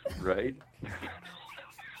guess, right?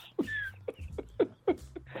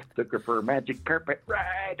 Took her for a magic carpet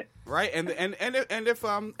ride. Right, and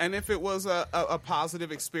if it was a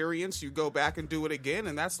positive experience, you go back and do it again,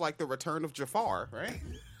 and that's like the return of Jafar, right?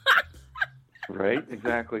 Right,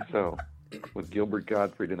 exactly so. With Gilbert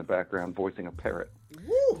Gottfried in the background voicing a parrot.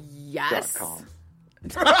 Woo! Yes. .com.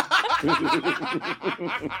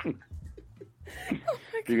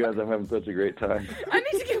 You guys, I'm having such a great time. I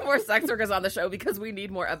need to get more sex workers on the show because we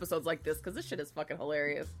need more episodes like this because this shit is fucking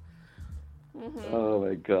hilarious. Mm-hmm. Oh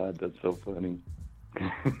my God, that's so funny.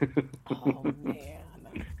 Oh man.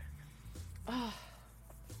 Oh.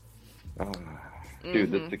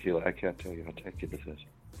 Dude, this tequila, I can't tell you how tasty this is.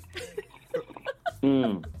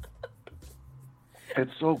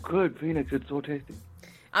 It's so good, Phoenix. It's so tasty.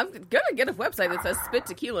 I'm gonna get a website that says spit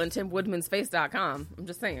tequila and timwoodmansface.com. I'm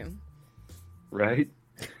just saying. Right?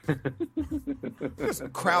 Just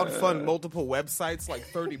crowdfund multiple websites, like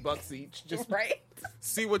 $30 each. Just right?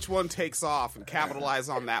 See which one takes off and capitalize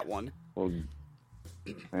on that one. Well,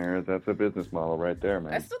 that's a business model right there,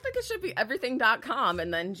 man. I still think it should be everything.com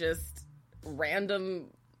and then just random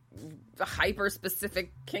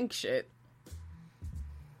hyper-specific kink shit.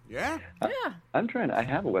 Yeah. Yeah. I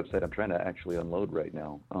have a website I'm trying to actually unload right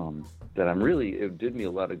now. That it did me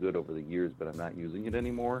a lot of good over the years, but I'm not using it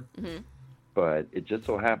anymore. Mm-hmm. But it just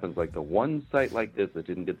so happens like the one site like this that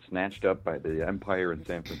didn't get snatched up by the Empire in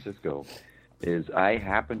San Francisco is I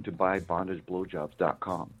happen to buy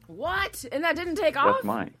bondageblowjobs.com. What? And that didn't take off? That's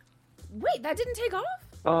mine. Wait, that didn't take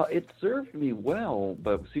off? It served me well,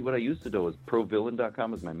 but see, what I used to do is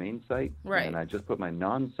provillain.com is my main site. Right. And I just put my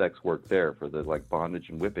non-sex work there for the like bondage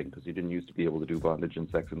and whipping because you didn't used to be able to do bondage and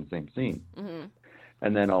sex in the same scene. Mm-hmm.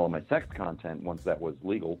 And then all of my sex content, once that was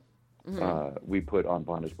legal, we put on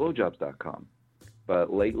bondageblowjobs.com.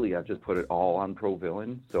 But lately, I've just put it all on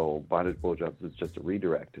ProVillain, so Bondage Blowjobs is just a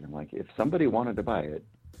redirect. And I'm like, if somebody wanted to buy it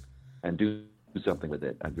and do something with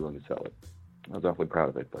it, I'd be willing to sell it. I was awfully proud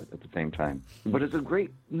of it, but at the same time. But it's a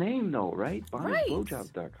great name, though, right?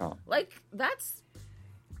 BondageBlowjobs.com. Like, that's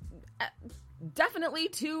definitely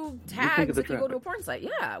two tags if you go to a porn site.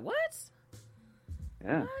 Yeah, what?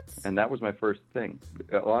 Yeah, what? And that was my first thing.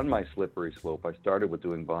 On my slippery slope, I started with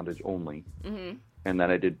doing bondage only. Mm-hmm. And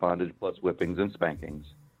then I did bondage plus whippings and spankings.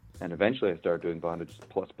 And eventually I started doing bondage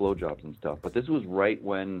plus blowjobs and stuff. But this was right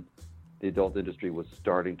when the adult industry was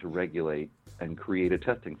starting to regulate and create a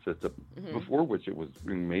testing system, before which it was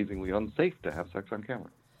amazingly unsafe to have sex on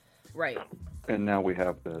camera. Right. And now we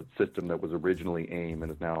have the system that was originally AIM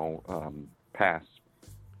and is now PASS,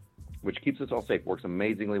 which keeps us all safe, works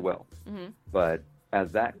amazingly well. Mm-hmm. But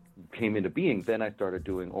as that came into being, then I started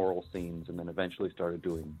doing oral scenes, and then eventually started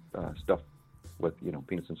doing stuff with,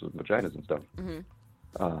 penises and vaginas and stuff.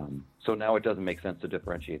 Mm-hmm. So now it doesn't make sense to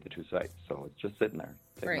differentiate the two sites. So it's just sitting there,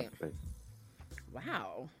 taking up space.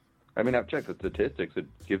 Wow. I mean, I've checked the statistics. It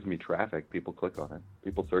gives me traffic. People click on it.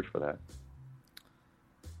 People search for that.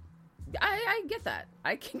 I get that.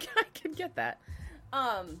 I can get that.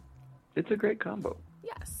 It's a great combo.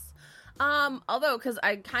 Yes. Although, because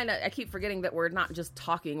I keep forgetting that we're not just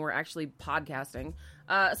talking, we're actually podcasting.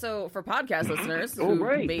 So for podcast listeners who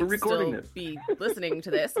may still be listening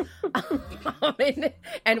to this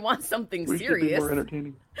and want something serious, should be more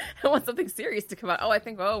entertaining. want something serious to come out. I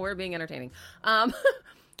think we're being entertaining.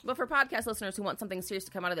 But for podcast listeners who want something serious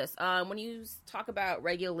to come out of this, when you talk about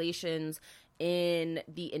regulations in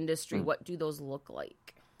the industry, what do those look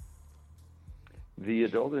like? The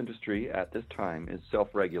adult industry at this time is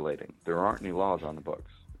self-regulating. There aren't any laws on the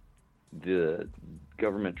books. The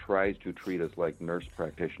government tries to treat us like nurse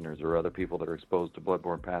practitioners or other people that are exposed to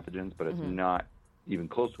bloodborne pathogens, but it's not even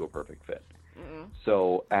close to a perfect fit. Mm-hmm.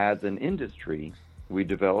 So as an industry, we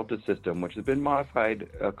developed a system which has been modified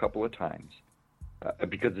a couple of times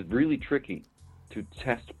because it's really tricky to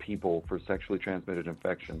test people for sexually transmitted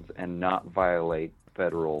infections and not violate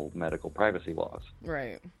federal medical privacy laws.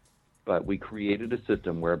 Right. But we created a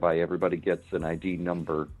system whereby everybody gets an ID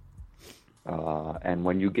number, and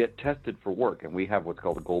when you get tested for work, and we have what's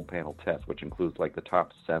called a gold panel test, which includes like the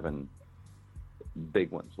top 7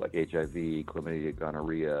 big ones, like HIV, chlamydia,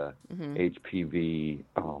 gonorrhea, HPV,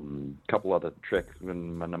 a couple other tricks,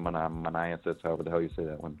 moniasis, however the hell you say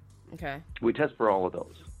that one. Okay. We test for all of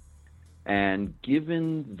those. And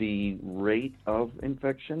given the rate of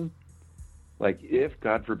infection, like if,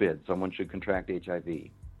 God forbid, someone should contract HIV,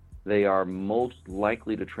 they are most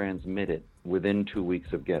likely to transmit it within 2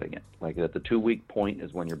 weeks of getting it. Like at the 2-week point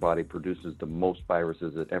is when your body produces the most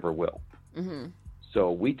viruses it ever will. Mm-hmm.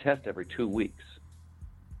 So we test every 2 weeks.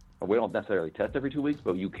 We don't necessarily test every 2 weeks,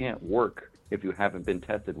 but you can't work if you haven't been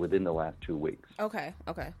tested within the last 2 weeks. Okay.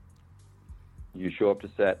 You show up to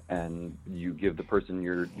set and you give the person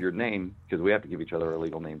your name, because we have to give each other our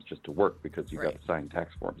legal names just to work, because you've got to sign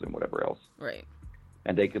tax forms and whatever else. Right.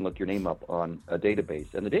 And they can look your name up on a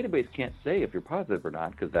database. And the database can't say if you're positive or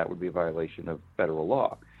not, because that would be a violation of federal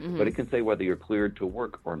law. Mm-hmm. But it can say whether you're cleared to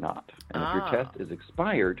work or not. And if your test is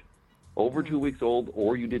expired, over 2 weeks old,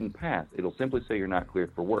 or you didn't pass, it'll simply say you're not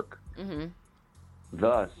cleared for work. Mm-hmm.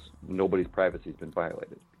 Thus, nobody's privacy has been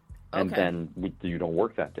violated. And then you don't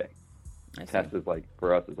work that day. Test is like,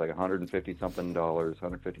 for us, it's like $150-something,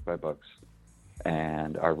 $155.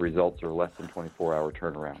 And our results are less than 24-hour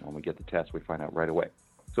turnaround. When we get the test, we find out right away.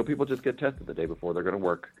 So people just get tested the day before they're going to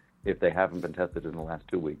work if they haven't been tested in the last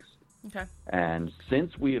 2 weeks. Okay. And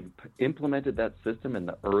since we have implemented that system in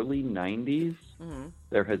the early 90s,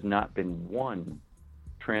 there has not been one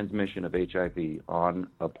transmission of HIV on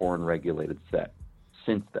a porn-regulated set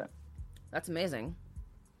since then. That's amazing.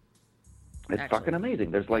 It's fucking amazing.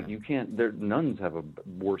 There's like, nuns have a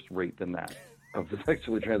worse rate than that of the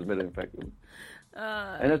sexually transmitted infection.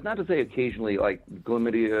 And it's not to say occasionally, like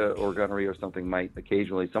chlamydia or gonorrhea or something might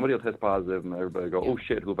occasionally, somebody will test positive and everybody go, oh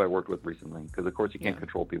shit, who have I worked with recently? Because of course you can't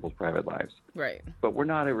control people's private lives. Right. But we're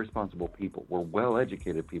not irresponsible people. We're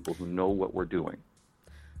well-educated people who know what we're doing,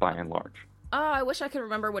 by and large. Oh, I wish I could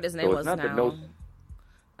remember what his name was now.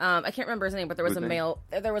 I can't remember his name, but there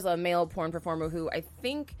was a male porn performer who I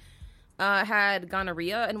think had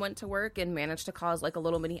gonorrhea and went to work and managed to cause like a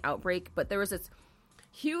little mini outbreak. But there was this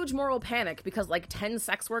huge moral panic because like 10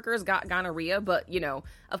 sex workers got gonorrhea. But,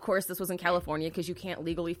 of course, this was in California because you can't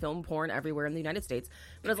legally film porn everywhere in the United States.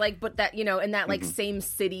 But it was like, but that, in that like same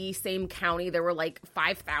city, same county, there were like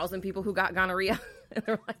 5,000 people who got gonorrhea. And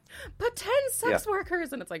they were like, but 10 sex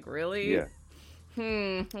workers. And it's like, really? Yeah.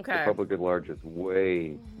 Okay. The public at large is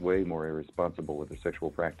way, way more irresponsible with their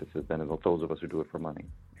sexual practices than those of us who do it for money.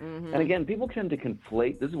 Mm-hmm. And again, people tend to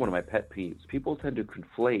conflate, this is one of my pet peeves, people tend to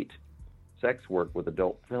conflate sex work with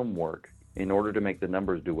adult film work in order to make the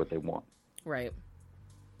numbers do what they want. Right.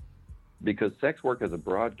 Because sex work as a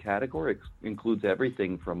broad category includes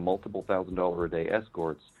everything from multiple $1,000 a day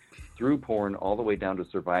escorts through porn all the way down to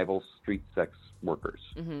survival street sex workers.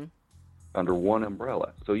 Mm-hmm. Under one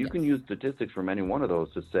umbrella. So you can use statistics from any one of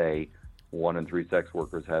those to say 1 in 3 sex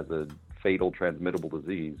workers has a fatal transmittable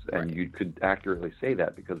disease. And you could accurately say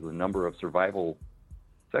that because of the number of survival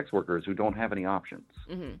sex workers who don't have any options.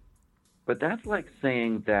 Mm-hmm. But that's like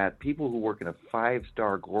saying that people who work in a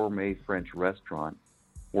 5-star gourmet French restaurant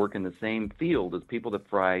work in the same field as people that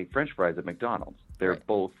fry French fries at McDonald's. They're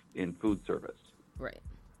both in food service. Right.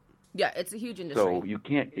 Yeah, it's a huge industry. So you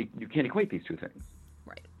can't equate these two things.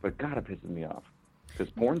 Right. But God, it pisses me off. Because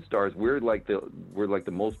porn stars, we're like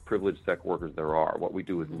the most privileged sex workers there are. What we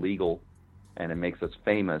do is legal, and it makes us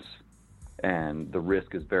famous, and the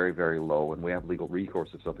risk is very, very low, and we have legal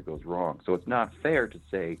recourse if something goes wrong. So it's not fair to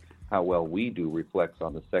say how well we do reflects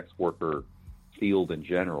on the sex worker field in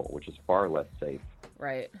general, which is far less safe.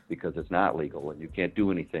 Right. Because it's not legal, and you can't do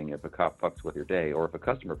anything if a cop fucks with your day, or if a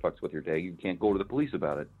customer fucks with your day, you can't go to the police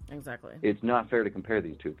about it. Exactly. It's not fair to compare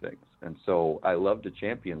these two things. And so I love to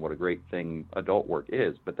champion what a great thing adult work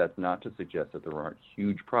is, but that's not to suggest that there aren't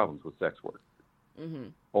huge problems with sex work. Mm-hmm.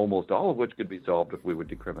 Almost all of which could be solved if we would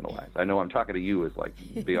decriminalize. I know I'm talking to you as like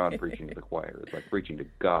beyond preaching to the choir. It's like preaching to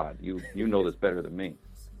God. You know this better than me.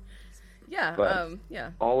 Yeah, but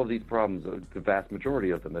all of these problems, the vast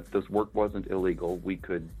majority of them, if this work wasn't illegal, we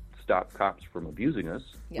could stop cops from abusing us.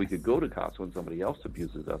 Yes. We could go to cops when somebody else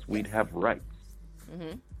abuses us. We'd have rights.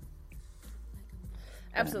 Mm-hmm.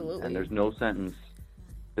 Absolutely. And there's no sentence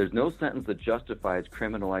that justifies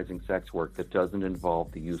criminalizing sex work that doesn't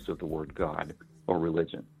involve the use of the word God or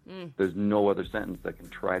religion. There's no other sentence that can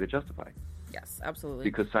try to justify it. Yes, absolutely.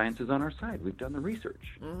 Because science is on our side. We've done the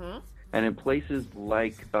research. Mm-hmm. And in places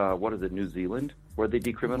like, New Zealand, where they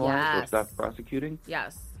decriminalized or stopped prosecuting.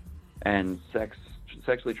 Yes. And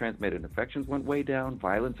sexually transmitted infections went way down.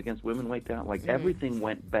 Violence against women went down. Everything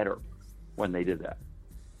went better when they did that.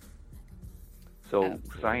 So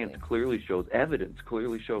science evidence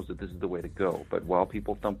clearly shows that this is the way to go. But while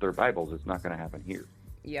people thump their Bibles, it's not going to happen here.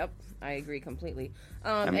 Yep, I agree completely.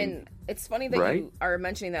 And it's funny that you are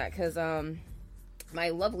mentioning that because my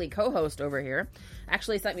lovely co-host over here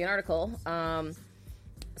actually sent me an article.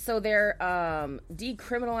 So they're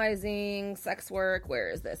decriminalizing sex work. Where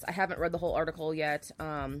is this? I haven't read the whole article yet.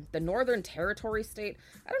 The Northern Territory state.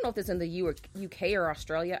 I don't know if it's in the UK or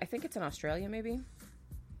Australia. I think it's in Australia, maybe.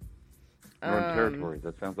 Northern Territory.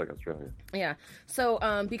 That sounds like Australia. Yeah.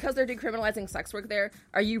 So because they're decriminalizing sex work there,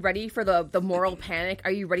 are you ready for the moral panic?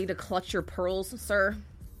 Are you ready to clutch your pearls, sir?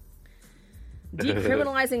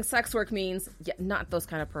 Decriminalizing sex work means, not those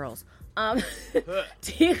kind of pearls.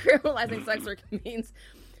 Decriminalizing sex work means,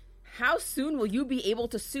 how soon will you be able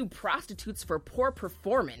to sue prostitutes for poor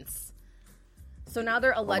performance? So now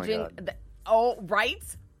they're alleging right?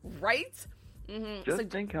 Mm-hmm. Just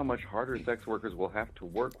think how much harder sex workers will have to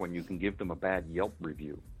work when you can give them a bad Yelp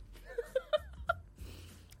review.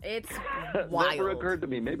 It's wild. Never occurred to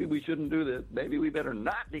me. Maybe we shouldn't do this. Maybe we better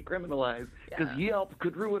not decriminalize because Yelp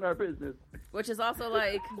could ruin our business. Which is also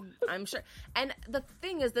I'm sure. And the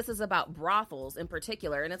thing is, this is about brothels in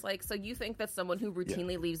particular. And it's so you think that someone who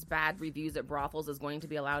routinely leaves bad reviews at brothels is going to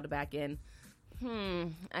be allowed back in?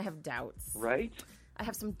 I have doubts. Right? I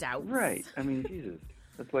have some doubts. Right. I mean, Jesus.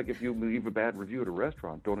 It's like if you leave a bad review at a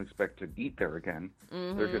restaurant, don't expect to eat there again.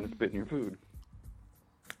 Mm-hmm. They're going to spit in your food.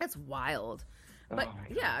 That's wild. But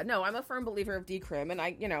I'm a firm believer of decrim, and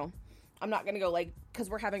I'm not going to go because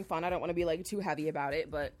we're having fun. I don't want to be too heavy about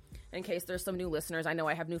it, but in case there's some new listeners, I know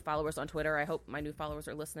I have new followers on Twitter. I hope my new followers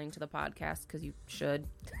are listening to the podcast because you should.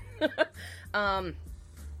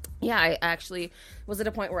 I actually was at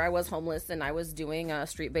a point where I was homeless and I was doing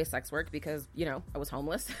street-based sex work because, I was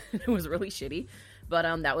homeless. It was really shitty. But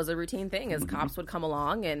that was a routine thing as cops would come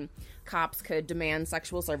along and cops could demand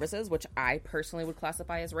sexual services, which I personally would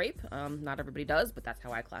classify as rape. Not everybody does, but that's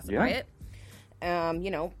how I classify it.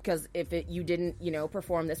 Because if you didn't,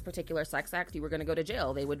 perform this particular sex act, you were going to go to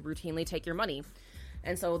jail. They would routinely take your money.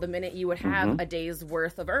 And so the minute you would have a day's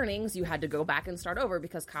worth of earnings, you had to go back and start over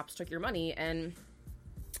because cops took your money. And,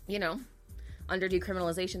 under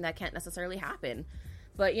decriminalization, that can't necessarily happen.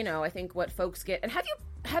 But, I think what folks get... And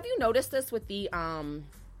have you noticed this with the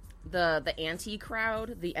anti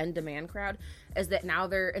crowd, the end demand crowd, is that now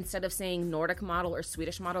they're, instead of saying Nordic model or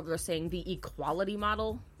Swedish model, they're saying the equality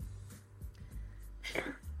model?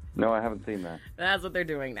 No, I haven't seen that. That's what they're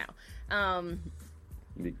doing now. And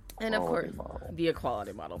of course, the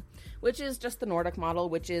equality model, which is just the Nordic model,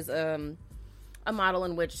 which is a model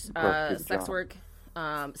in which sex work,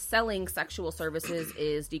 selling sexual services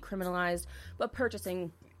is decriminalized, but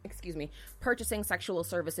purchasing sexual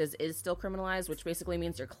services is still criminalized, which basically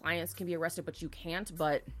means your clients can be arrested, but you can't.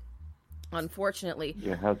 But unfortunately...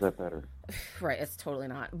 Yeah, how's that better? Right, it's totally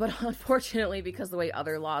not. But unfortunately, because the way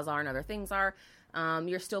other laws are and other things are,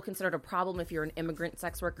 you're still considered a problem if you're an immigrant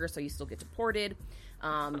sex worker, so you still get deported.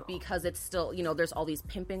 Because it's still, there's all these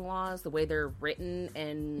pimping laws, the way they're written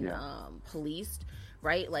and policed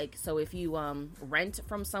right? Like, so if you rent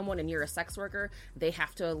from someone and you're a sex worker, they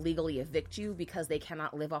have to legally evict you because they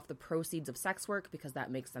cannot live off the proceeds of sex work because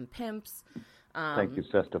that makes them pimps. Thank you,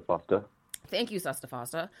 Sesta Fosta. Thank you, Sesta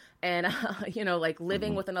Fosta. And, you know, like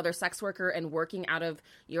living with another sex worker and working out of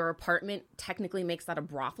your apartment technically makes that a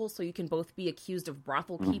brothel. So you can both be accused of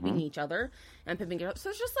brothel keeping each other and pimping each other. So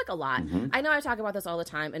it's just like a lot. I know I talk about this all the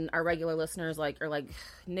time and our regular listeners are like,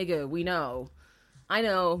 nigga, we know. I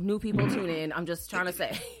know new people tune in. I'm just trying to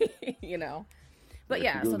say, you know, but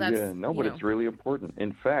yeah, so that's, but it's really important.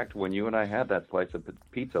 In fact, when you and I had that slice of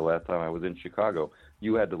pizza last time I was in Chicago,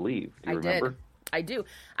 you had to leave. Do you remember? I do.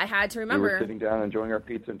 I had to remember. We were sitting down enjoying our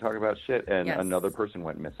pizza and talking about shit, and another person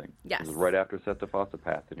went missing. Yes. It was right after Sesta Fosta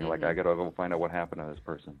passed, and you're like, I got to go find out what happened to this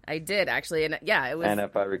person. I did, actually, and yeah, it was... And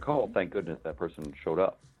if I recall, thank goodness that person showed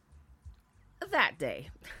up. That day.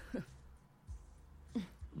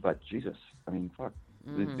 But Jesus, I mean, fuck.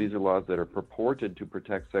 These are laws that are purported to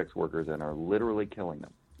protect sex workers and are literally killing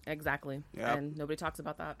them. Exactly. Yep. And nobody talks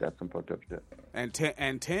about that. That's some fucked up shit.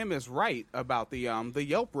 And Tim is right about the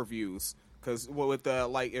Yelp reviews. Because with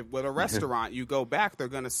with a restaurant, you go back, they're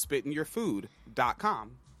gonna spit in your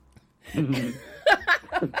food.com. .com.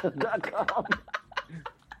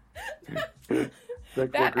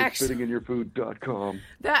 Sex workers spitting in your food.com.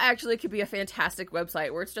 That actually could be a fantastic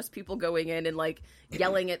website where it's just people going in and like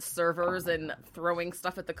yelling at servers and throwing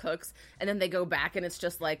stuff at the cooks, and then they go back and it's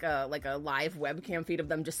just like a live webcam feed of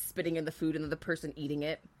them just spitting in the food and then the person eating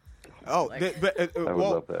it. Oh, I would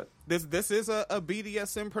love that. This is a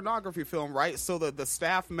BDSM pornography film, right? So the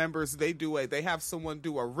staff members, they have someone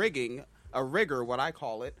do a rigger, what I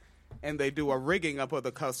call it, and they do a rigging up of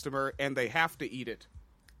the customer, and they have to eat it.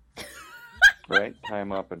 Right, tie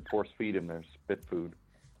him up and force feed him their spit food.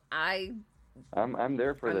 I'm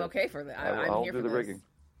there for that. I'm okay for that. I'll here do for the rigging.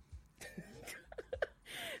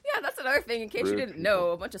 Yeah, that's another thing. In case you didn't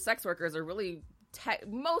know, a bunch of sex workers are really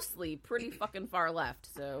mostly pretty fucking far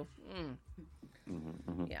left. So,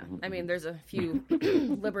 yeah. I mean, there's a few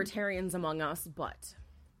libertarians among us, but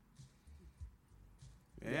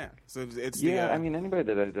yeah. So it's I mean, anybody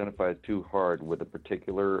that identifies too hard with a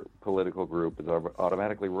particular political group is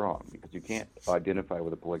automatically wrong, because you can't identify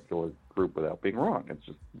with a political group without being wrong. It's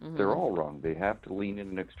just they're all wrong. They have to lean in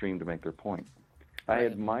an extreme to make their point. I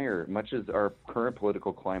admire, much as our current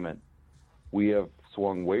political climate, we have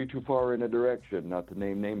swung way too far in a direction, not to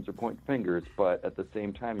name names or point fingers, but at the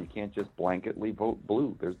same time, you can't just blanketly vote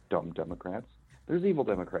blue. There's dumb Democrats. There's evil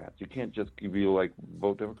Democrats. You can't just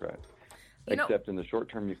vote Democrat. Except in the short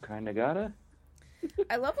term, you kind of gotta.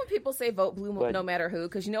 I love when people say vote blue no matter who,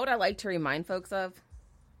 because you know what I like to remind folks of?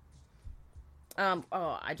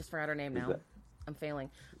 I just forgot her name now. I'm failing.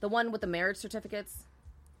 The one with the marriage certificates,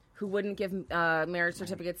 who wouldn't give marriage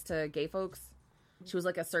certificates to gay folks. She was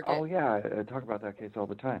like a circuit. Oh, yeah. I talk about that case all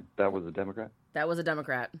the time. That was a Democrat? That was a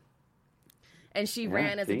Democrat. And she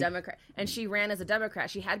ran as a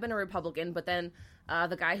Democrat. She had been a Republican, but then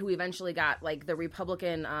the guy who eventually got like the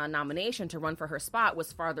Republican nomination to run for her spot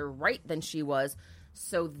was farther right than she was.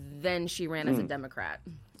 So then she ran as a Democrat,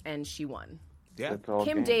 and she won. Yeah.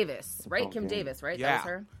 Kim Davis, right? Kim Davis, right? Yeah. That was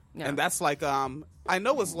her? Yeah. And that's like, I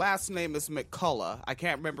know his last name is McCullough. I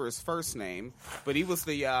can't remember his first name, but he was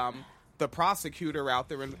the prosecutor out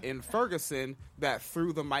there in Ferguson that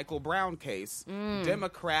threw the Michael Brown case.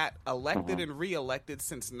 Democrat, elected and reelected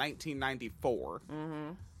since 1994.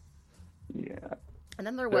 Yeah. And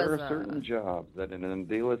then there are certain jobs that in an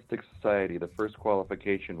idealistic society, the first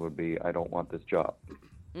qualification would be, I don't want this job.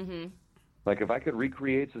 Like if I could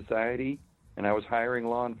recreate society and I was hiring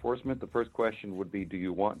law enforcement, the first question would be, do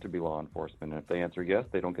you want to be law enforcement? And if they answer yes,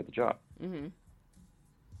 they don't get the job.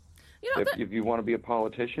 You know, if you want to be a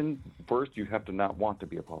politician, first you have to not want to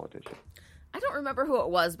be a politician. I don't remember who it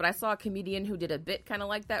was, but I saw a comedian who did a bit kind of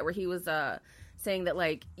like that, where he was saying that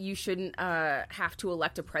like you shouldn't have to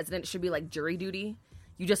elect a president. It should be like jury duty.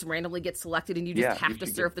 You just randomly get selected, and you just have to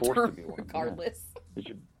serve the term regardless.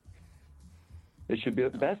 Yeah. It should be the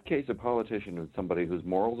best case of politician is somebody whose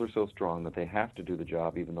morals are so strong that they have to do the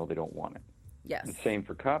job even though they don't want it. Yes. And same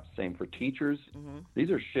for cops, same for teachers.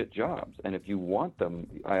 These are shit jobs, and if you want them,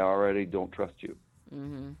 I already don't trust you.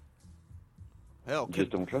 Hell,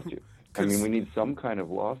 just don't trust you. I mean, we need some kind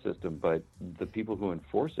of law system, but the people who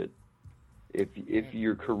enforce it, if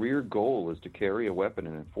your career goal is to carry a weapon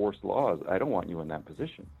and enforce laws, I don't want you in that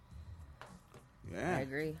position. Yeah, I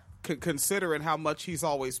agree. Considering how much he's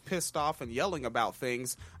always pissed off and yelling about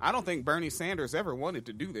things, I don't think Bernie Sanders ever wanted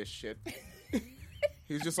to do this shit.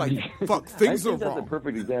 He's just like, fuck, things are wrong. That's a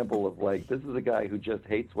perfect example of, like, this is a guy who just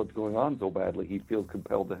hates what's going on so badly, he feels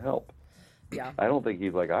compelled to help. Yeah. I don't think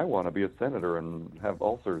he's like, I want to be a senator and have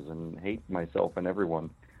ulcers and hate myself and everyone.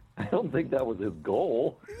 I don't think that was his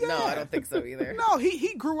goal. Yeah. No, I don't think so either. No,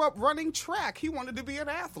 he grew up running track. He wanted to be an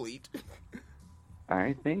athlete.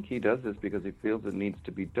 I think he does this because he feels it needs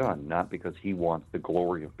to be done, not because he wants the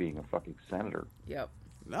glory of being a fucking senator. Yep.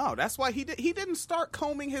 No, that's why he didn't start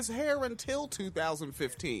combing his hair until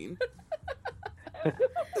 2015.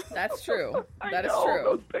 That's true. That is I know, true.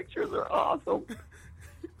 those pictures are awesome.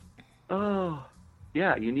 Oh,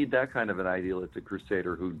 yeah, you need that kind of an idealistic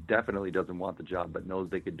crusader who definitely doesn't want the job but knows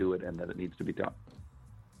they could do it and that it needs to be done.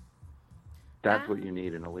 That's what you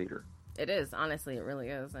need in a leader. It is. Honestly, it really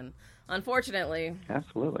is. And unfortunately,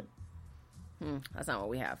 Absolutely. that's not what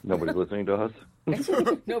we have. Nobody's listening to us.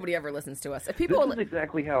 Nobody ever listens to us. If This people, is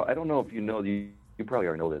exactly how, I don't know if you know, you probably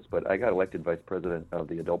already know this, but I got elected vice president of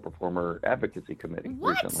the Adult Performer Advocacy Committee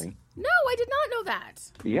what? recently. No, I did not know that.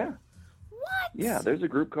 Yeah. What? Yeah, there's a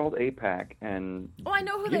group called APAC, and Oh, I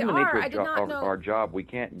know who they given the nature are. of I did not know. our job, we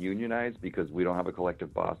can't unionize because we don't have a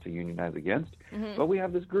collective boss to unionize against. But we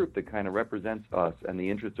have this group that kind of represents us and the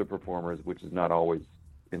interests of performers, which is not always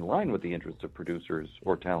in line with the interests of producers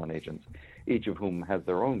or talent agents, each of whom has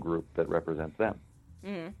their own group that represents them.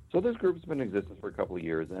 So this group's been in existence for a couple of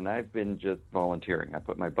years, and I've been just volunteering. I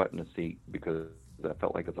put my butt in a seat because I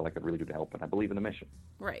felt like it's all I could really do to help, and I believe in the mission.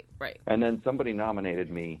 Right. And then somebody nominated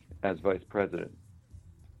me as vice president,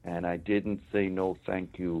 and I didn't say no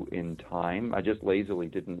thank you in time. I just lazily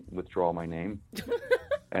didn't withdraw my name,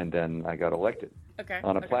 and then I got elected. Okay.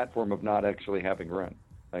 On a platform of not actually having run,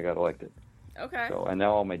 I got elected. Okay. So, and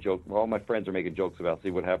now all my friends are making jokes about,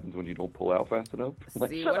 see what happens when you don't pull out fast enough. I'm like,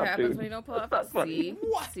 See shut what up, happens dude. when you don't pull That's out. not funny. See.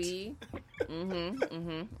 What? See.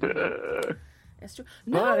 It's true.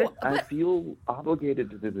 But No, I feel obligated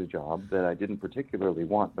to do the job that I didn't particularly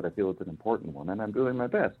want, but I feel it's an important one, and I'm doing my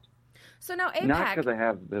best. So now APAC. Not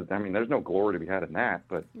because there's no glory to be had in that,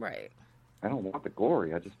 but Right. I don't want the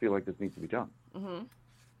glory. I just feel like this needs to be done.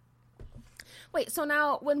 Wait, so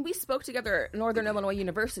now when we spoke together at Northern Illinois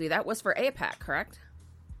University, that was for APAC, correct?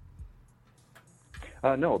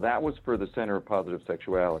 No, that was for the Center of Positive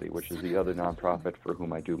Sexuality, which is the other nonprofit for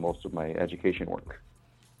whom I do most of my education work.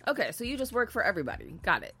 Okay, so you just work for everybody.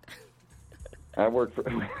 Got it. I work for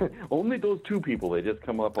only those two people. They just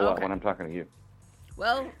come up a lot Okay. when I'm talking to you.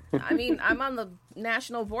 Well, I mean, I'm on the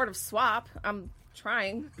National Board of SWAP. I'm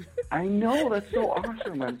trying. I know, that's so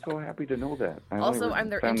awesome. I'm so happy to know that. I Also, only I'm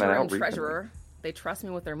their found that interim out recently. treasurer. They trust me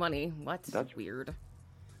with their money. What? That's weird.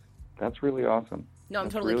 That's really awesome. No, I'm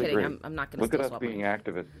That's totally really kidding. great. I'm not going to Look at steal us SWAP being money.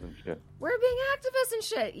 activists and shit. We're being activists and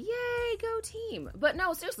shit. Yay, go team. But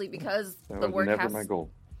no, seriously, because That the was work never has my goal.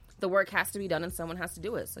 the work has to be done and someone has to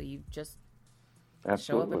do it. So you just show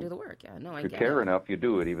Absolutely. up and do the work. Yeah, no, I If you get care it. enough, you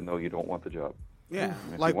do it, even though you don't want the job. Yeah,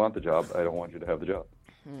 And if like you want the job, I don't want you to have the job.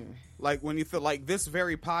 like when you feel like this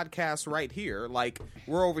very podcast right here, like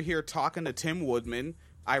we're over here talking to Tim Woodman.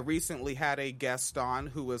 I recently had a guest on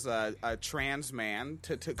who was a trans man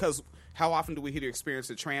because how often do we hear the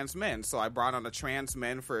experience of trans men? So I brought on a trans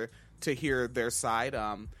men to hear their side.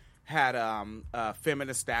 Had a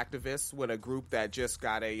feminist activist with a group that just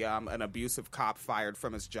got an abusive cop fired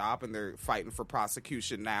from his job, and they're fighting for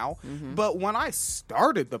prosecution now. But when I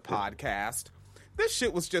started the podcast, this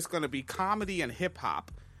shit was just going to be comedy and hip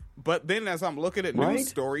hop. But then as I'm looking at Right? news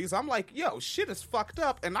stories, I'm like, yo, shit is fucked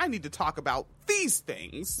up, and I need to talk about these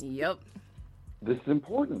things. Yep. This is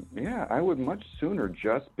important. Yeah, I would much sooner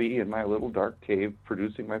just be in my little dark cave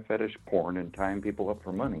producing my fetish porn and tying people up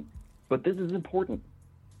for money. But this is important.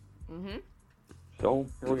 So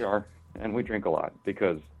here we are, and we drink a lot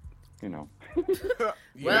because, you know.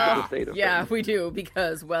 Well, state of yeah, things. we do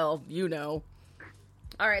because, well, you know.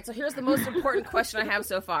 All right, so here's the most important question I have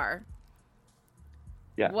so far.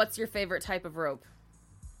 Yeah. What's your favorite type of rope?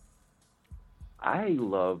 I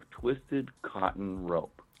love twisted cotton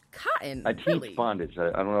rope. Cotton. I teach really? bondage.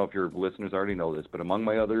 I don't know if your listeners already know this, but among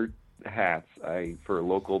my other hats, for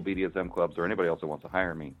local BDSM clubs or anybody else that wants to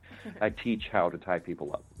hire me, I teach how to tie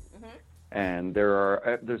people up. And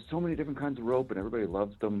there's so many different kinds of rope, and everybody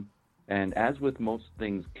loves them. And as with most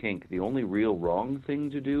things kink, the only real wrong thing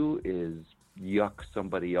to do is yuck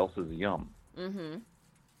somebody else's yum.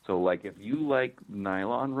 So, like, if you like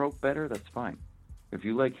nylon rope better, that's fine. If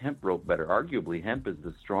you like hemp rope better, arguably hemp is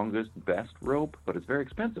the strongest, best rope, but it's very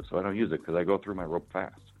expensive, so I don't use it because I go through my rope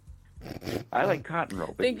fast. I like cotton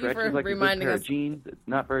rope. Thank It you for stretches like a good reminding pair us. of jeans. It's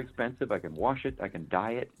not very expensive. I can wash it. I can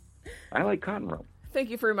dye it. I like cotton rope. Thank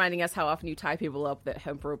you for reminding us how often you tie people up that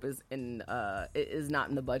hemp rope is not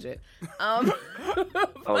in the budget.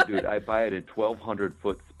 Oh, dude, I buy it in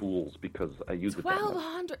 1,200-foot spools because I use it that much.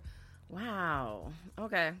 1,200. Wow.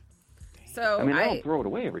 Okay. So I mean, I don't throw it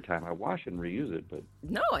away every time. I wash it and reuse it, but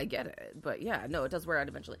no, I get it. But yeah, no, it does wear out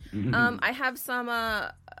eventually. I have some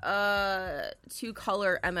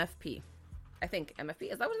 2-color MFP. I think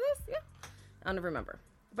MFP, is that what it is? Yeah, I don't remember.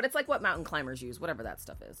 But it's like what mountain climbers use, whatever that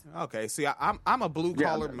stuff is. Okay, see, I'm a blue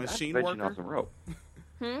collar machine worker. Off some rope.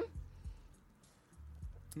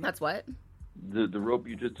 That's what? The rope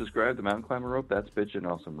you just described, the mountain climber rope, that's bitching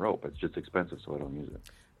off some rope. It's just expensive, so I don't use it.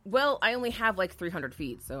 Well, I only have like 300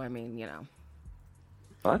 feet, so I mean, you know.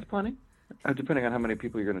 Well, that's plenty. Depending on how many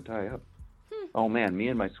people you're going to tie up. Oh, man, me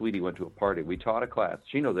and my sweetie went to a party. We taught a class.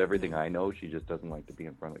 She knows everything I know. She just doesn't like to be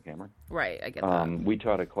in front of the camera. Right, I get that. We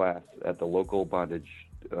taught a class at the local bondage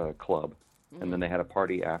club, and then they had a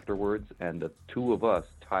party afterwards, and the two of us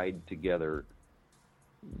tied together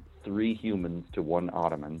 3 humans to one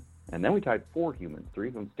ottoman, and then we tied 4 humans, 3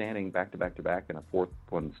 of them standing back to back to back, and a 4th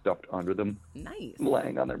one stuffed under them, Nice.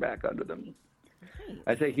 laying on their back under them. Nice.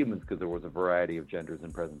 I say humans because there was a variety of genders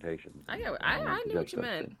and presentations. I knew what you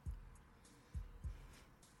meant.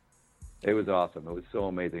 It was awesome. It was so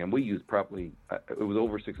amazing. And we used probably, it was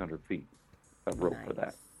over 600 feet of rope for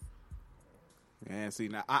that. Yeah, see,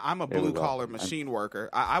 now I'm a blue-collar machine worker.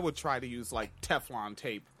 I would try to use, like, Teflon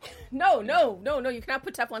tape. No. You cannot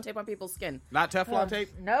put Teflon tape on people's skin. Not Teflon tape?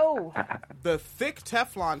 No. The thick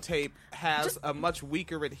Teflon tape has a much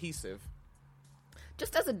weaker adhesive.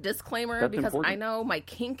 Just as a disclaimer, That's because important. I know my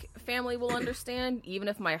kink family will understand, even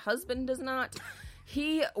if my husband does not.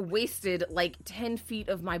 He wasted like 10 feet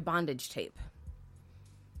of my bondage tape.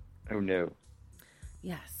 Oh, no.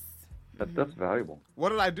 Yes. That's valuable. What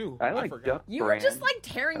did I do? I like forgot. duck You were brand. just like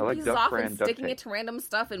tearing I like pieces duck off brand and duct sticking tape. it to random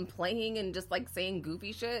stuff and playing and just like saying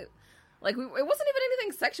goofy shit. Like, it wasn't even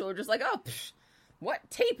anything sexual. We're just like, oh, what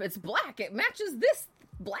tape? It's black. It matches this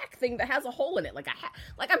black thing that has a hole in it. Like a hat.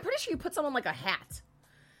 Like, I'm pretty sure you put someone like a hat.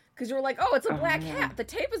 Because you were like, oh, it's a black hat. The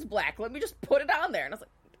tape is black. Let me just put it on there. And I was like,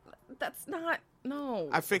 that's not, no.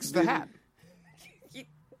 I fixed the hat.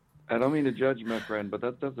 I don't mean to judge you, my friend, but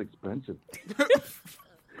that stuff's expensive.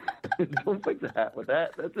 Don't fix a hat with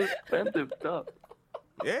that. That's expensive stuff.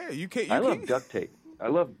 Yeah, you can't. I love duct tape. I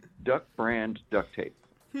love duck brand duct tape.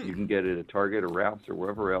 You can get it at Target or Ralph's or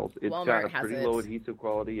wherever else. It's Walmart got a has pretty it. low adhesive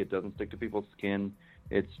quality. It doesn't stick to people's skin.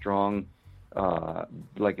 It's strong.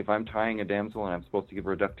 Like if I'm tying a damsel and I'm supposed to give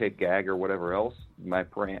her a duct tape gag or whatever else, my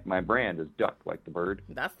brand is duck, like the bird.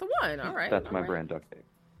 That's the one. All right. That's all my right. brand duct tape.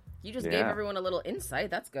 You just Yeah. gave everyone a little insight.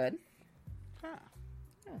 That's good.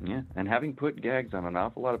 Yeah, and having put gags on an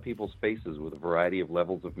awful lot of people's faces with a variety of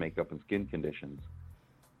levels of makeup and skin conditions,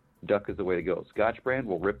 duck is the way to go. Scotch brand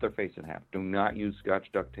will rip their face in half. Do not use Scotch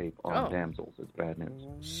duct tape on damsels. It's bad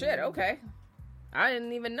news. Shit, okay. I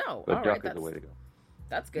didn't even know. But All duck right, is the way to go.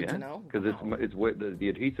 That's good to know. Because it's way, the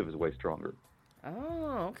adhesive is way stronger.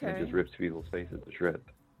 Oh, okay. It just rips people's faces to shreds.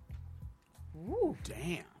 Ooh.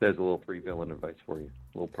 Damn. There's a little free villain advice for you.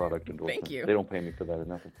 A little product endorsement. Thank you. They don't pay me for that or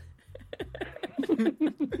nothing.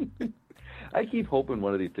 I keep hoping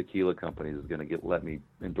one of these tequila companies is going to let me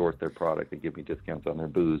endorse their product and give me discounts on their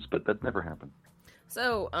booze, but that's never happened.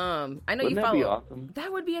 So, I know Wouldn't you that follow. be awesome?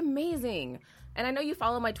 That would be amazing. And I know you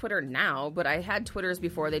follow my Twitter now, but I had Twitters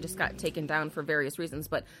before. They just got taken down for various reasons.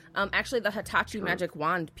 But actually, the Hitachi Magic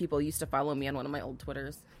Wand people used to follow me on one of my old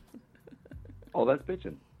Twitters. Oh, that's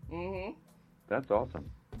bitchin'. Mm-hmm. That's awesome.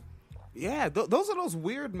 Yeah, those are those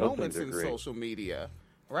weird moments things are in great. social media,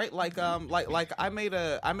 right? Like I made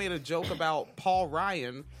a joke about Paul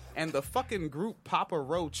Ryan, and the fucking group Papa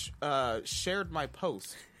Roach shared my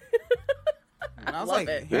post. And I was Love like,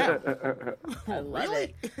 it. yeah, I love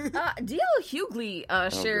it. D.L. Hughley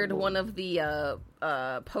shared one of the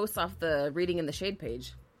posts off the Reading in the Shade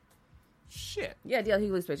page. shit. Yeah, D.L.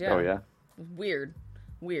 Hughley's page. Yeah. Oh, yeah? Weird,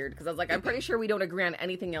 because I was like, I'm pretty sure we don't agree on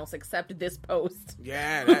anything else except this post.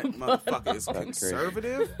 Yeah, that motherfucker is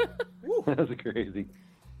conservative. Woo. That's crazy.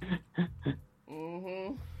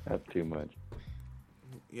 Mm-hmm. That's too much.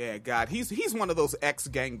 Yeah, God, he's one of those ex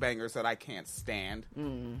gangbangers that I can't stand.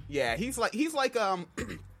 Yeah, he's like he's like a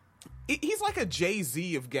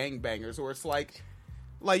Jay-Z of gangbangers, where it's like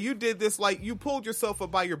you did this, like you pulled yourself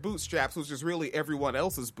up by your bootstraps, which is really everyone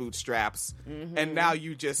else's bootstraps, and now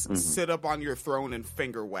you just sit up on your throne and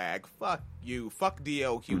finger wag. Fuck you, fuck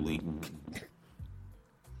D.L. Hughley.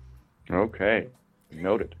 Okay.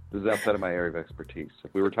 Noted. This is outside of my area of expertise.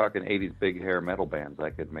 If we were talking 80s big hair metal bands, I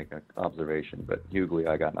could make an observation, but Hughley,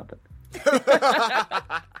 I got nothing.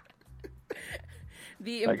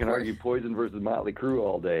 I can argue Poison versus Motley Crue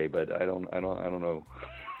all day, but I don't know.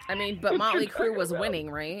 I mean, but Motley Crue was winning,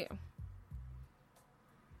 right?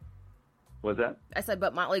 What's that? I said,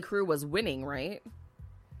 but Motley Crue was winning, right?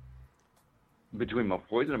 Between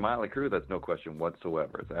Poison and Motley Crue, that's no question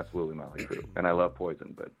whatsoever. It's absolutely Motley Crue. And I love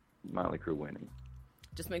Poison, but Motley Crue winning.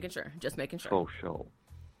 Just making sure. Full show.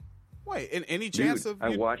 Wait, any chance Dude, of...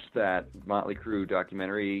 I watched that Motley Crue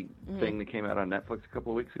documentary thing that came out on Netflix a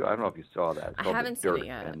couple of weeks ago. I don't know if you saw that. It's I called haven't The seen Dirt. it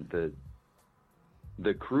yet. And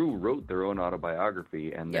the crew wrote their own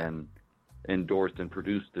autobiography and then endorsed and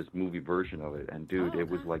produced this movie version of it. And, dude, it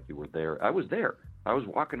was like you were there. I was there. I was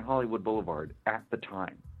walking Hollywood Boulevard at the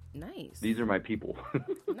time. Nice. These are my people.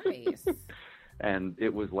 Nice. And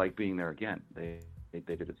it was like being there again. They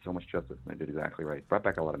did it so much justice, and they did exactly right. Brought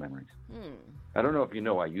back a lot of memories. I don't know if you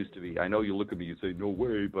know, I used to be, I know you look at me, you say, no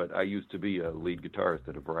way, but I used to be a lead guitarist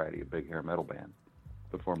at a variety of big hair metal bands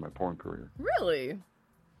before my porn career. Really?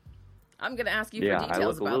 I'm going to ask you for I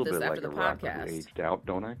details look a about little this bit after like the a rocker who podcast. aged out,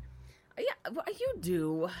 don't I? Yeah, well, you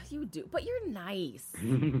do, but you're nice.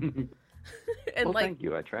 Well, And thank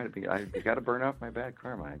you. I try to be, I got to burn off my bad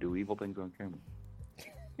karma. I do evil things on camera.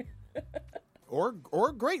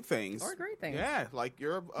 Or great things. Or great things. Yeah, like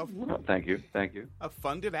you're Well, thank you. a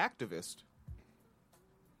funded activist.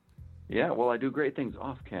 Yeah, well, I do great things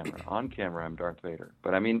off camera. On camera, I'm Darth Vader.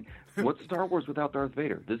 But, I mean, what's Star Wars without Darth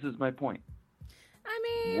Vader? This is my point.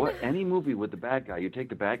 I mean, What any movie with the bad guy, you take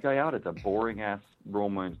the bad guy out, it's a boring-ass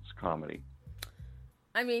romance comedy.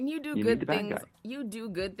 you do You good need the bad things. guy. You do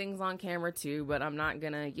good things on camera too, but I'm not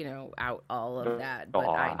gonna, out all of that. But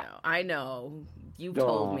Aw. I know. You've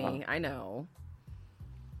told me. I know.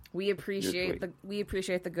 We appreciate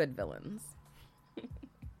the good villains.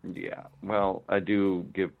 Yeah, well, I do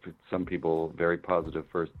give some people very positive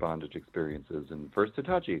first bondage experiences and first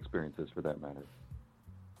Hitachi experiences, for that matter.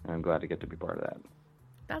 And I'm glad to get to be part of that.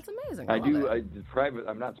 That's amazing. I love do. it.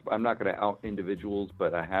 I'm not going to out individuals,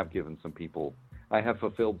 but I have given some people. I have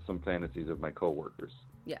fulfilled some fantasies of my coworkers.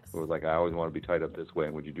 Yes. Who was like, I always want to be tied up this way,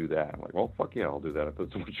 and would you do that? I'm like, well, fuck yeah, I'll do that if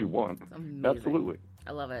that's what you want. Amazing. Absolutely.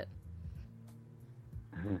 I love it.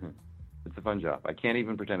 It's a fun job. I can't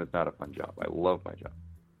even pretend it's not a fun job. I love my job.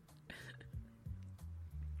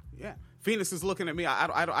 Yeah. Phoenix is looking at me.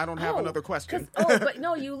 I don't have another question. But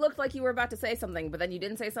no, you looked like you were about to say something, but then you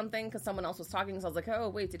didn't say something because someone else was talking. So I was like, oh,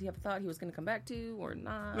 wait, did he have a thought he was going to come back to or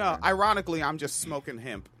not? No, ironically, I'm just smoking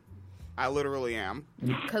hemp. I literally am.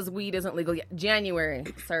 Because weed isn't legal yet. January,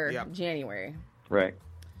 sir. Yep. January. Right.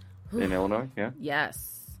 In Illinois, yeah?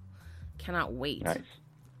 Yes. Cannot wait. Nice.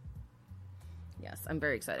 Yes, I'm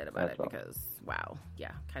very excited about That's it awesome. because, wow,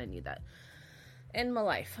 yeah, kind of need that in my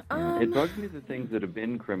life. It bugs me the things that have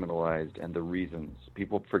been criminalized and the reasons.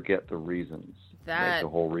 People forget the reasons. Like the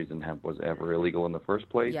whole reason hemp was ever illegal in the first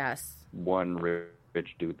place. Yes. One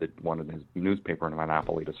rich dude that wanted his newspaper and a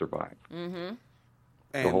monopoly to survive. Mm-hmm.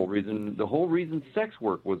 And The whole reason sex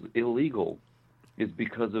work was illegal is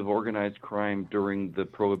because of organized crime during the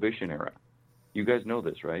Prohibition era. You guys know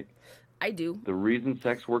this, right? I do. The reason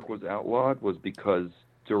sex work was outlawed was because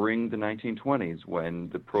during the 1920s, when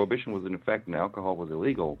the Prohibition was in effect and alcohol was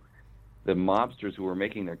illegal, the mobsters who were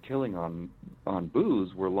making their killing on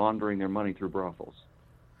booze were laundering their money through brothels.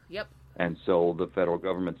 Yep. And so the federal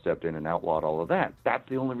government stepped in and outlawed all of that. That's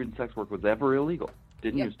the only reason sex work was ever illegal.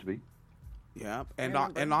 Didn't used to be. Yeah, and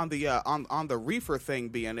on the reefer thing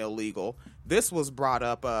being illegal, this was brought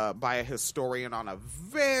up by a historian on a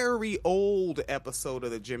very old episode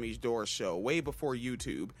of the Jimmy's Dore Show, way before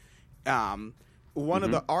YouTube. One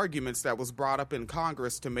of the arguments that was brought up in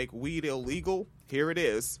Congress to make weed illegal, here it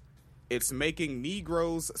is. It's making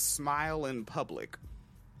Negroes smile in public.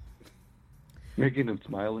 Making them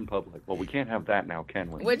smile in public. Well, we can't have that now, can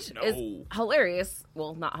we? Which is hilarious.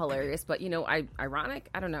 Well, not hilarious, but, ironic.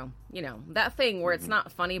 I don't know. That thing where it's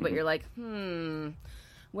not funny, but you're like,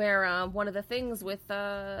 Where one of the things with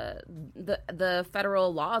the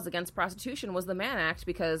federal laws against prostitution was the Mann Act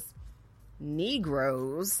because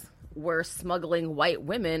Negroes were smuggling white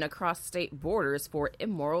women across state borders for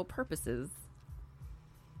immoral purposes.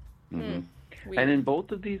 And in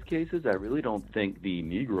both of these cases, I really don't think the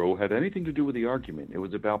Negro had anything to do with the argument. It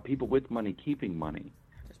was about people with money keeping money.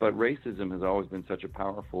 But racism has always been such a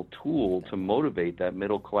powerful tool to motivate that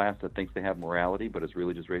middle class that thinks they have morality, but it's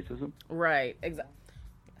really just racism. Right.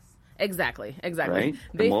 Exactly. Right?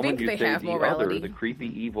 They the moment think you they say have the morality. other, the creepy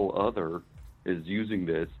evil other, is using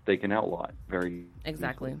this, they can outlaw it very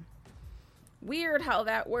Exactly. easily. Weird how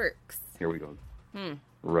that works. Here we go.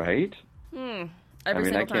 Right? Every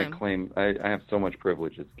single I can't time. claim I have so much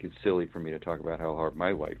privilege. It's silly for me to talk about how hard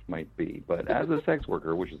my life might be. But as a sex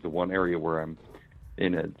worker, which is the one area where I'm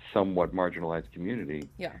in a somewhat marginalized community,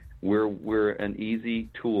 Yeah. we're an easy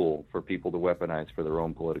tool for people to weaponize for their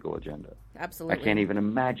own political agenda. Absolutely. I can't even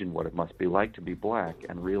imagine what it must be like to be black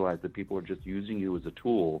and realize that people are just using you as a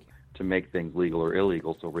tool to make things legal or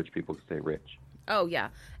illegal so rich people can stay rich. Oh, yeah.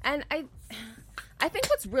 And I think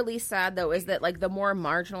what's really sad, though, is that, like, the more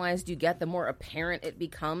marginalized you get, the more apparent it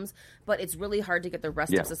becomes. But it's really hard to get the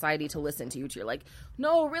rest of society to listen to you. You're like,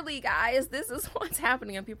 no, really, guys, this is what's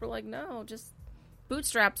happening. And people are like, no, just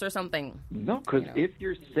bootstraps or something. No, because if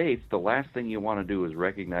you're safe, the last thing you want to do is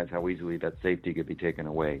recognize how easily that safety could be taken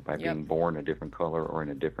away by being born a different color or in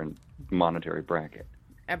a different monetary bracket.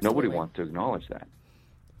 Absolutely. Nobody wants to acknowledge that.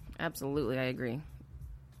 Absolutely, I agree.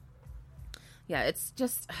 Yeah, it's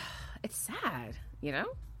just, it's sad, you know?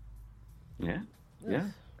 Yeah, yeah.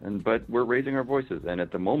 But we're raising our voices, and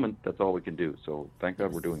at the moment, that's all we can do. So thank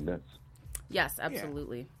God we're doing this. Yes,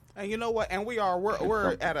 absolutely. Yeah. And you know what? And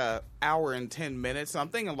we're at an hour and 10 minutes. I'm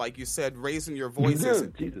thinking, like you said, raising your voices.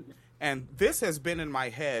 Jesus. And this has been in my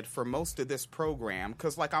head for most of this program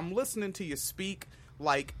because, like, I'm listening to you speak.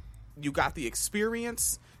 Like, you got the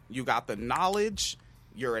experience, you got the knowledge.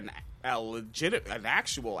 You're an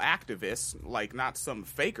actual activist, like not some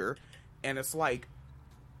faker. And it's like,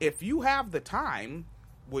 if you have the time,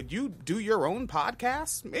 would you do your own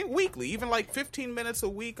podcast weekly, even like 15 minutes a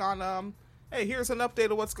week on hey, here's an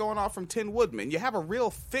update of what's going on from Tin Woodman. You have a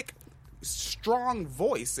real thick, strong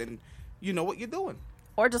voice, and you know what you're doing.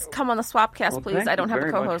 Or just come on the Swapcast, please. I don't have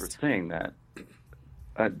a co-host.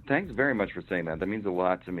 Thanks very much for saying that. That means a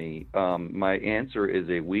lot to me. My answer is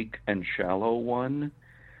a weak and shallow one.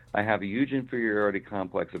 I have a huge inferiority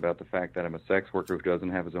complex about the fact that I'm a sex worker who doesn't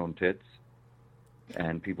have his own tits,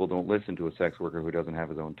 and people don't listen to a sex worker who doesn't have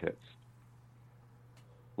his own tits.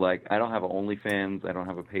 Like, I don't have an OnlyFans, I don't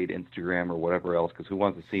have a paid Instagram or whatever else, because who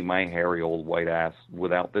wants to see my hairy old white ass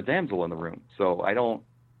without the damsel in the room? So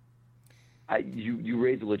you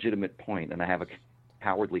raise a legitimate point, and I have a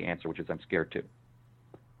cowardly answer, which is I'm scared to.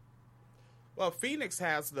 Well, Phoenix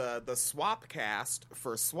has the Swapcast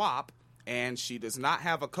for Swap, and she does not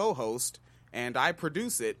have a co-host, and I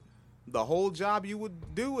produce it. The whole job you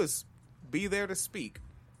would do is be there to speak.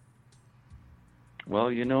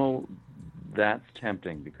 Well, you know, that's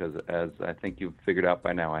tempting because, as I think you've figured out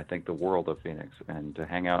by now, I think the world of Phoenix, and to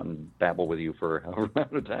hang out and babble with you for however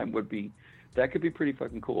amount of time could be pretty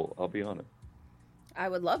fucking cool, I'll be honest. I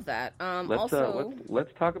would love that.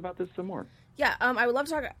 Let's talk about this some more. Yeah, I would love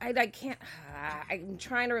to talk. I can't. I'm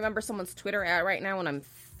trying to remember someone's Twitter ad right now, and I'm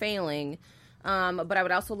failing. But I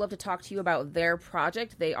would also love to talk to you about their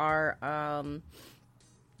project. They are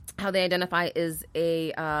how they identify is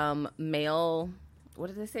a male. What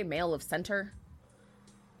did they say? Male of center.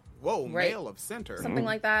 Whoa, right? Male of center. Something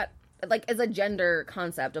like that. Like, as a gender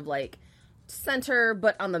concept of like center,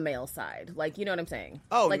 but on the male side. Like, you know what I'm saying?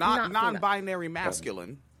 Oh, like, not non-binary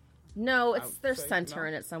masculine. No, there's center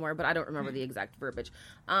in it somewhere, but I don't remember the exact verbiage.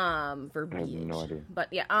 Verbiage. I have no idea.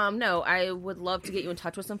 But yeah, no, I would love to get you in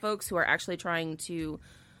touch with some folks who are actually trying to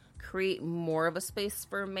create more of a space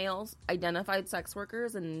for males identified sex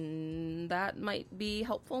workers, and that might be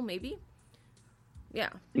helpful, maybe.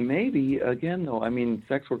 Yeah. Maybe. Again, though, I mean,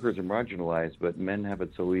 sex workers are marginalized, but men have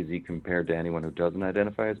it so easy compared to anyone who doesn't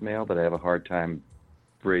identify as male that I have a hard time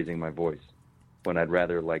raising my voice when I'd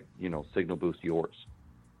rather, like, signal boost yours.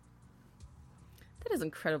 That is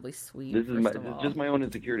incredibly sweet. This is just my own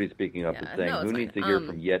insecurity speaking up and saying, who needs to hear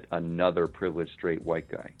from yet another privileged straight white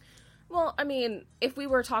guy? Well, I mean, if we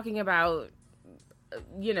were talking about,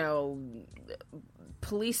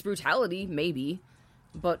 police brutality, maybe.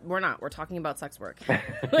 But we're not. We're talking about sex work.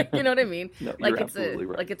 Like, you know what I mean? No, like you're absolutely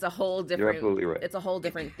right. Like it's a whole different. You're absolutely right. It's a whole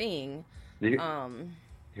different thing. Here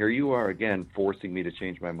you are again, forcing me to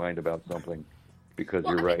change my mind about something because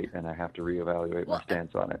you're right, and I have to reevaluate my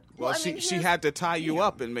stance on it. Well, she had to tie you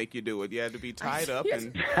up and make you do it. You had to be tied up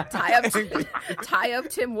and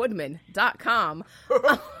TieUpTimWoodman.com.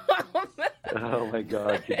 Oh my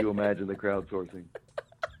God! Could you imagine the crowdsourcing?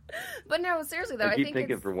 But no, seriously though, I keep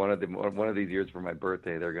thinking for one of these years for my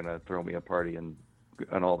birthday, they're gonna throw me a party and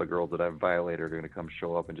all the girls that I've violated are gonna come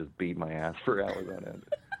show up and just beat my ass for hours on end.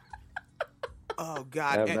 Oh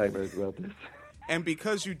God! I have nightmares about this. And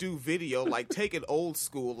because you do video, like take it old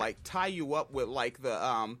school, like tie you up with like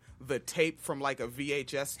the tape from like a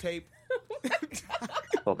VHS tape.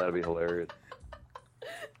 Oh, that'd be hilarious.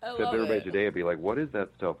 Except everybody today would be like, "What is that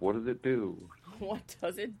stuff? What does it do?" What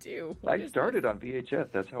does it do? I started on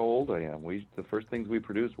VHS. That's how old I am. The first things we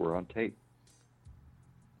produced were on tape.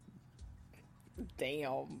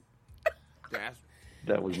 Damn.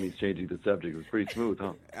 That was me changing the subject. It was pretty smooth,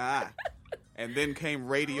 huh? And then came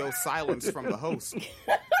radio silence from the host.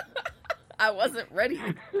 I wasn't ready.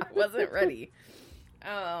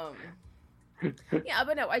 Yeah,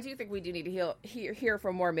 but no, I do think we do need to hear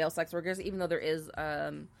from more male sex workers, even though there is,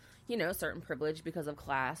 certain privilege because of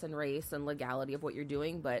class and race and legality of what you're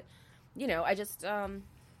doing. But, I just, I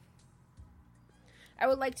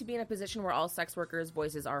would like to be in a position where all sex workers'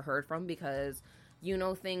 voices are heard from, because you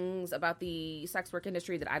know things about the sex work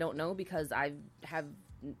industry that I don't know, because I have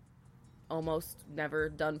almost never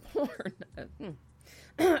done porn.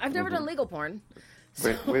 I've never done legal porn.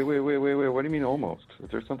 So. Wait. What do you mean almost? Is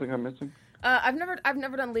there something I'm missing? I've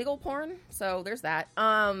never done legal porn, so there's that.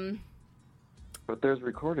 But there's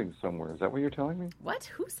recordings somewhere. Is that what you're telling me? What?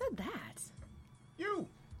 Who said that? You.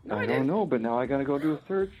 No, I don't know, but now I gotta go do a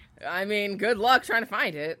search. I mean, good luck trying to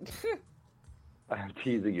find it. I'm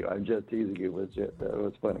teasing you. I'm just teasing you with shit. That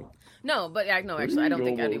was funny. No, but actually, I don't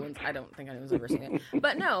think anyone's ever seen it.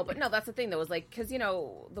 But no, that's the thing though, is like, because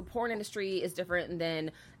the porn industry is different than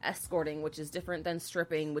escorting, which is different than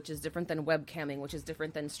stripping, which is different than webcamming, which is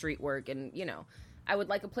different than street work, and I would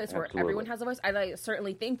like a place where everyone has a voice. I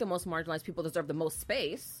certainly think the most marginalized people deserve the most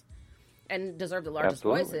space and deserve the largest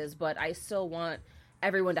voices, but I still want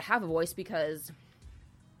everyone to have a voice, because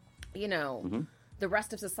the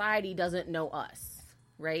rest of society doesn't know us,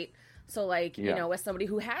 right? So, like, as somebody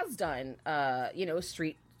who has done,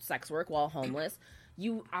 street sex work while homeless,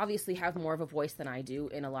 you obviously have more of a voice than I do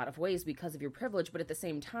in a lot of ways because of your privilege. But at the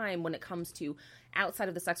same time, when it comes to outside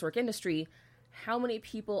of the sex work industry, how many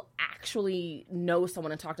people actually know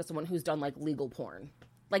someone and talk to someone who's done, like, legal porn?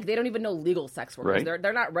 Like, they don't even know legal sex workers. Right.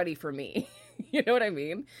 They're not ready for me. You know what I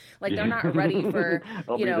mean? Like, they're not ready for,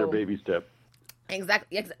 I'll be their baby step.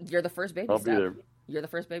 Exactly. You're the first baby step. Be there. You're the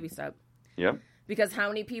first baby step. Yep. Because how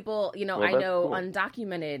many people, I know cool.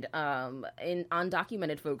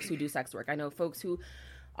 undocumented folks who do sex work. I know folks who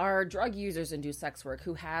are drug users and do sex work,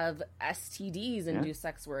 who have STDs and do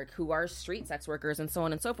sex work, who are street sex workers, and so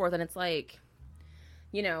on and so forth. And it's like,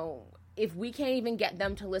 if we can't even get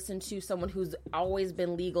them to listen to someone who's always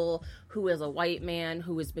been legal, who is a white man,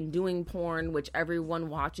 who has been doing porn, which everyone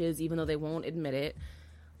watches, even though they won't admit it,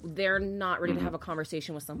 they're not ready to have a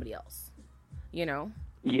conversation with somebody else, Yeah.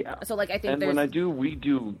 So, like, I think we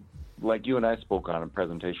do, like you and I spoke on a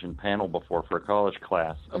presentation panel before for a college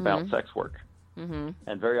class about sex work. Mm-hmm.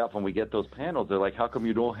 And very often we get those panels. They're like, how come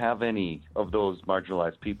you don't have any of those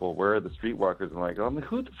marginalized people? Where are the streetwalkers? And I'm like,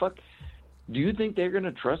 who the fuck? Do you think they're going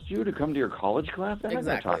to trust you to come to your college class? They're not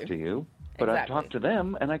going to talk to you. But I've talked to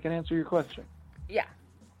them, and I can answer your question. Yeah.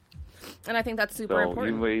 And I think that's super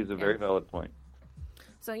important. You raise a very valid point.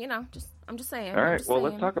 So, I'm just saying. All right,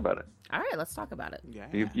 let's talk about it. All right, let's talk about it.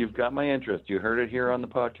 Yeah. You've got my interest. You heard it here on the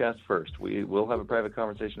podcast first. We'll have a private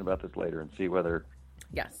conversation about this later and see whether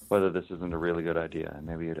this isn't a really good idea, and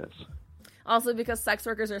maybe it is. Also, because sex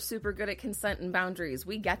workers are super good at consent and boundaries.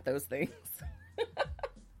 We get those things.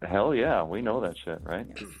 Hell yeah, we know that shit, right?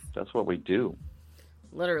 Yes. That's what we do.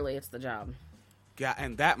 Literally, it's the job. Yeah,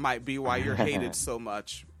 and that might be why you're hated so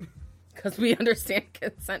much. Because we understand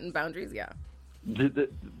consent and boundaries, yeah.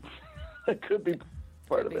 That could be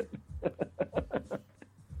part of it.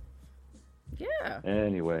 Yeah.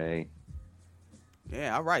 Anyway.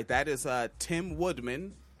 Yeah, all right. That is Tim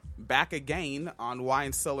Woodman back again on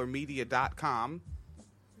winecellarmedia.com.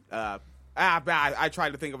 I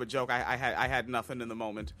tried to think of a joke. I had nothing in the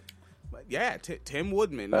moment. But yeah, Tim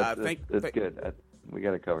Woodman. That's good. We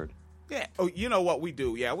got it covered. Yeah. Oh, you know what we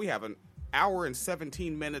do? Yeah, we have an hour and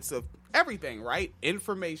 17 minutes of everything, right?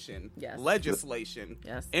 Information, legislation,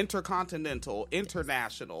 intercontinental,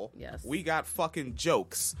 international. Yes. We got fucking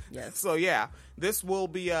jokes. Yes. So yeah, this will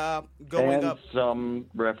be going up. Some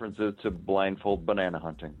references to blindfold banana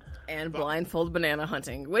hunting. And blindfold banana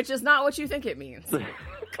hunting, which is not what you think it means.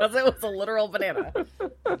 Because it was a literal banana.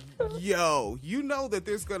 Yo, you know that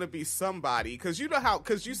there's going to be somebody, because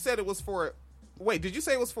you said it was for, wait, did you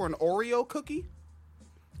say it was for an Oreo cookie?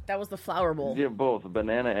 That was the flour bowl. Yeah, both a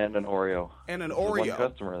banana and an Oreo. And an Oreo. One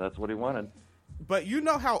customer, that's what he wanted. But you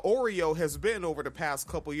know how Oreo has been over the past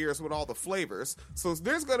couple years with all the flavors. So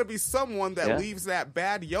there's going to be someone that leaves that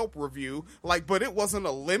bad Yelp review, like, but it wasn't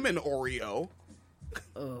a lemon Oreo.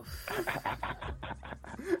 Ugh.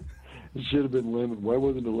 It should have been lemon. Why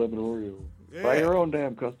wasn't it a lemon Oreo? Yeah. Buy your own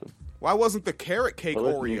damn custom. Why wasn't the carrot cake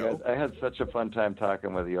Oreo? Guys, I had such a fun time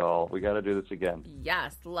talking with y'all. We got to do this again.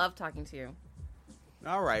 Yes, love talking to you.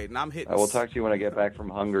 All right, and I'm hitting. I will talk to you when I get back from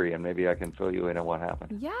Hungary, and maybe I can fill you in on what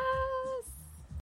happened. Yeah.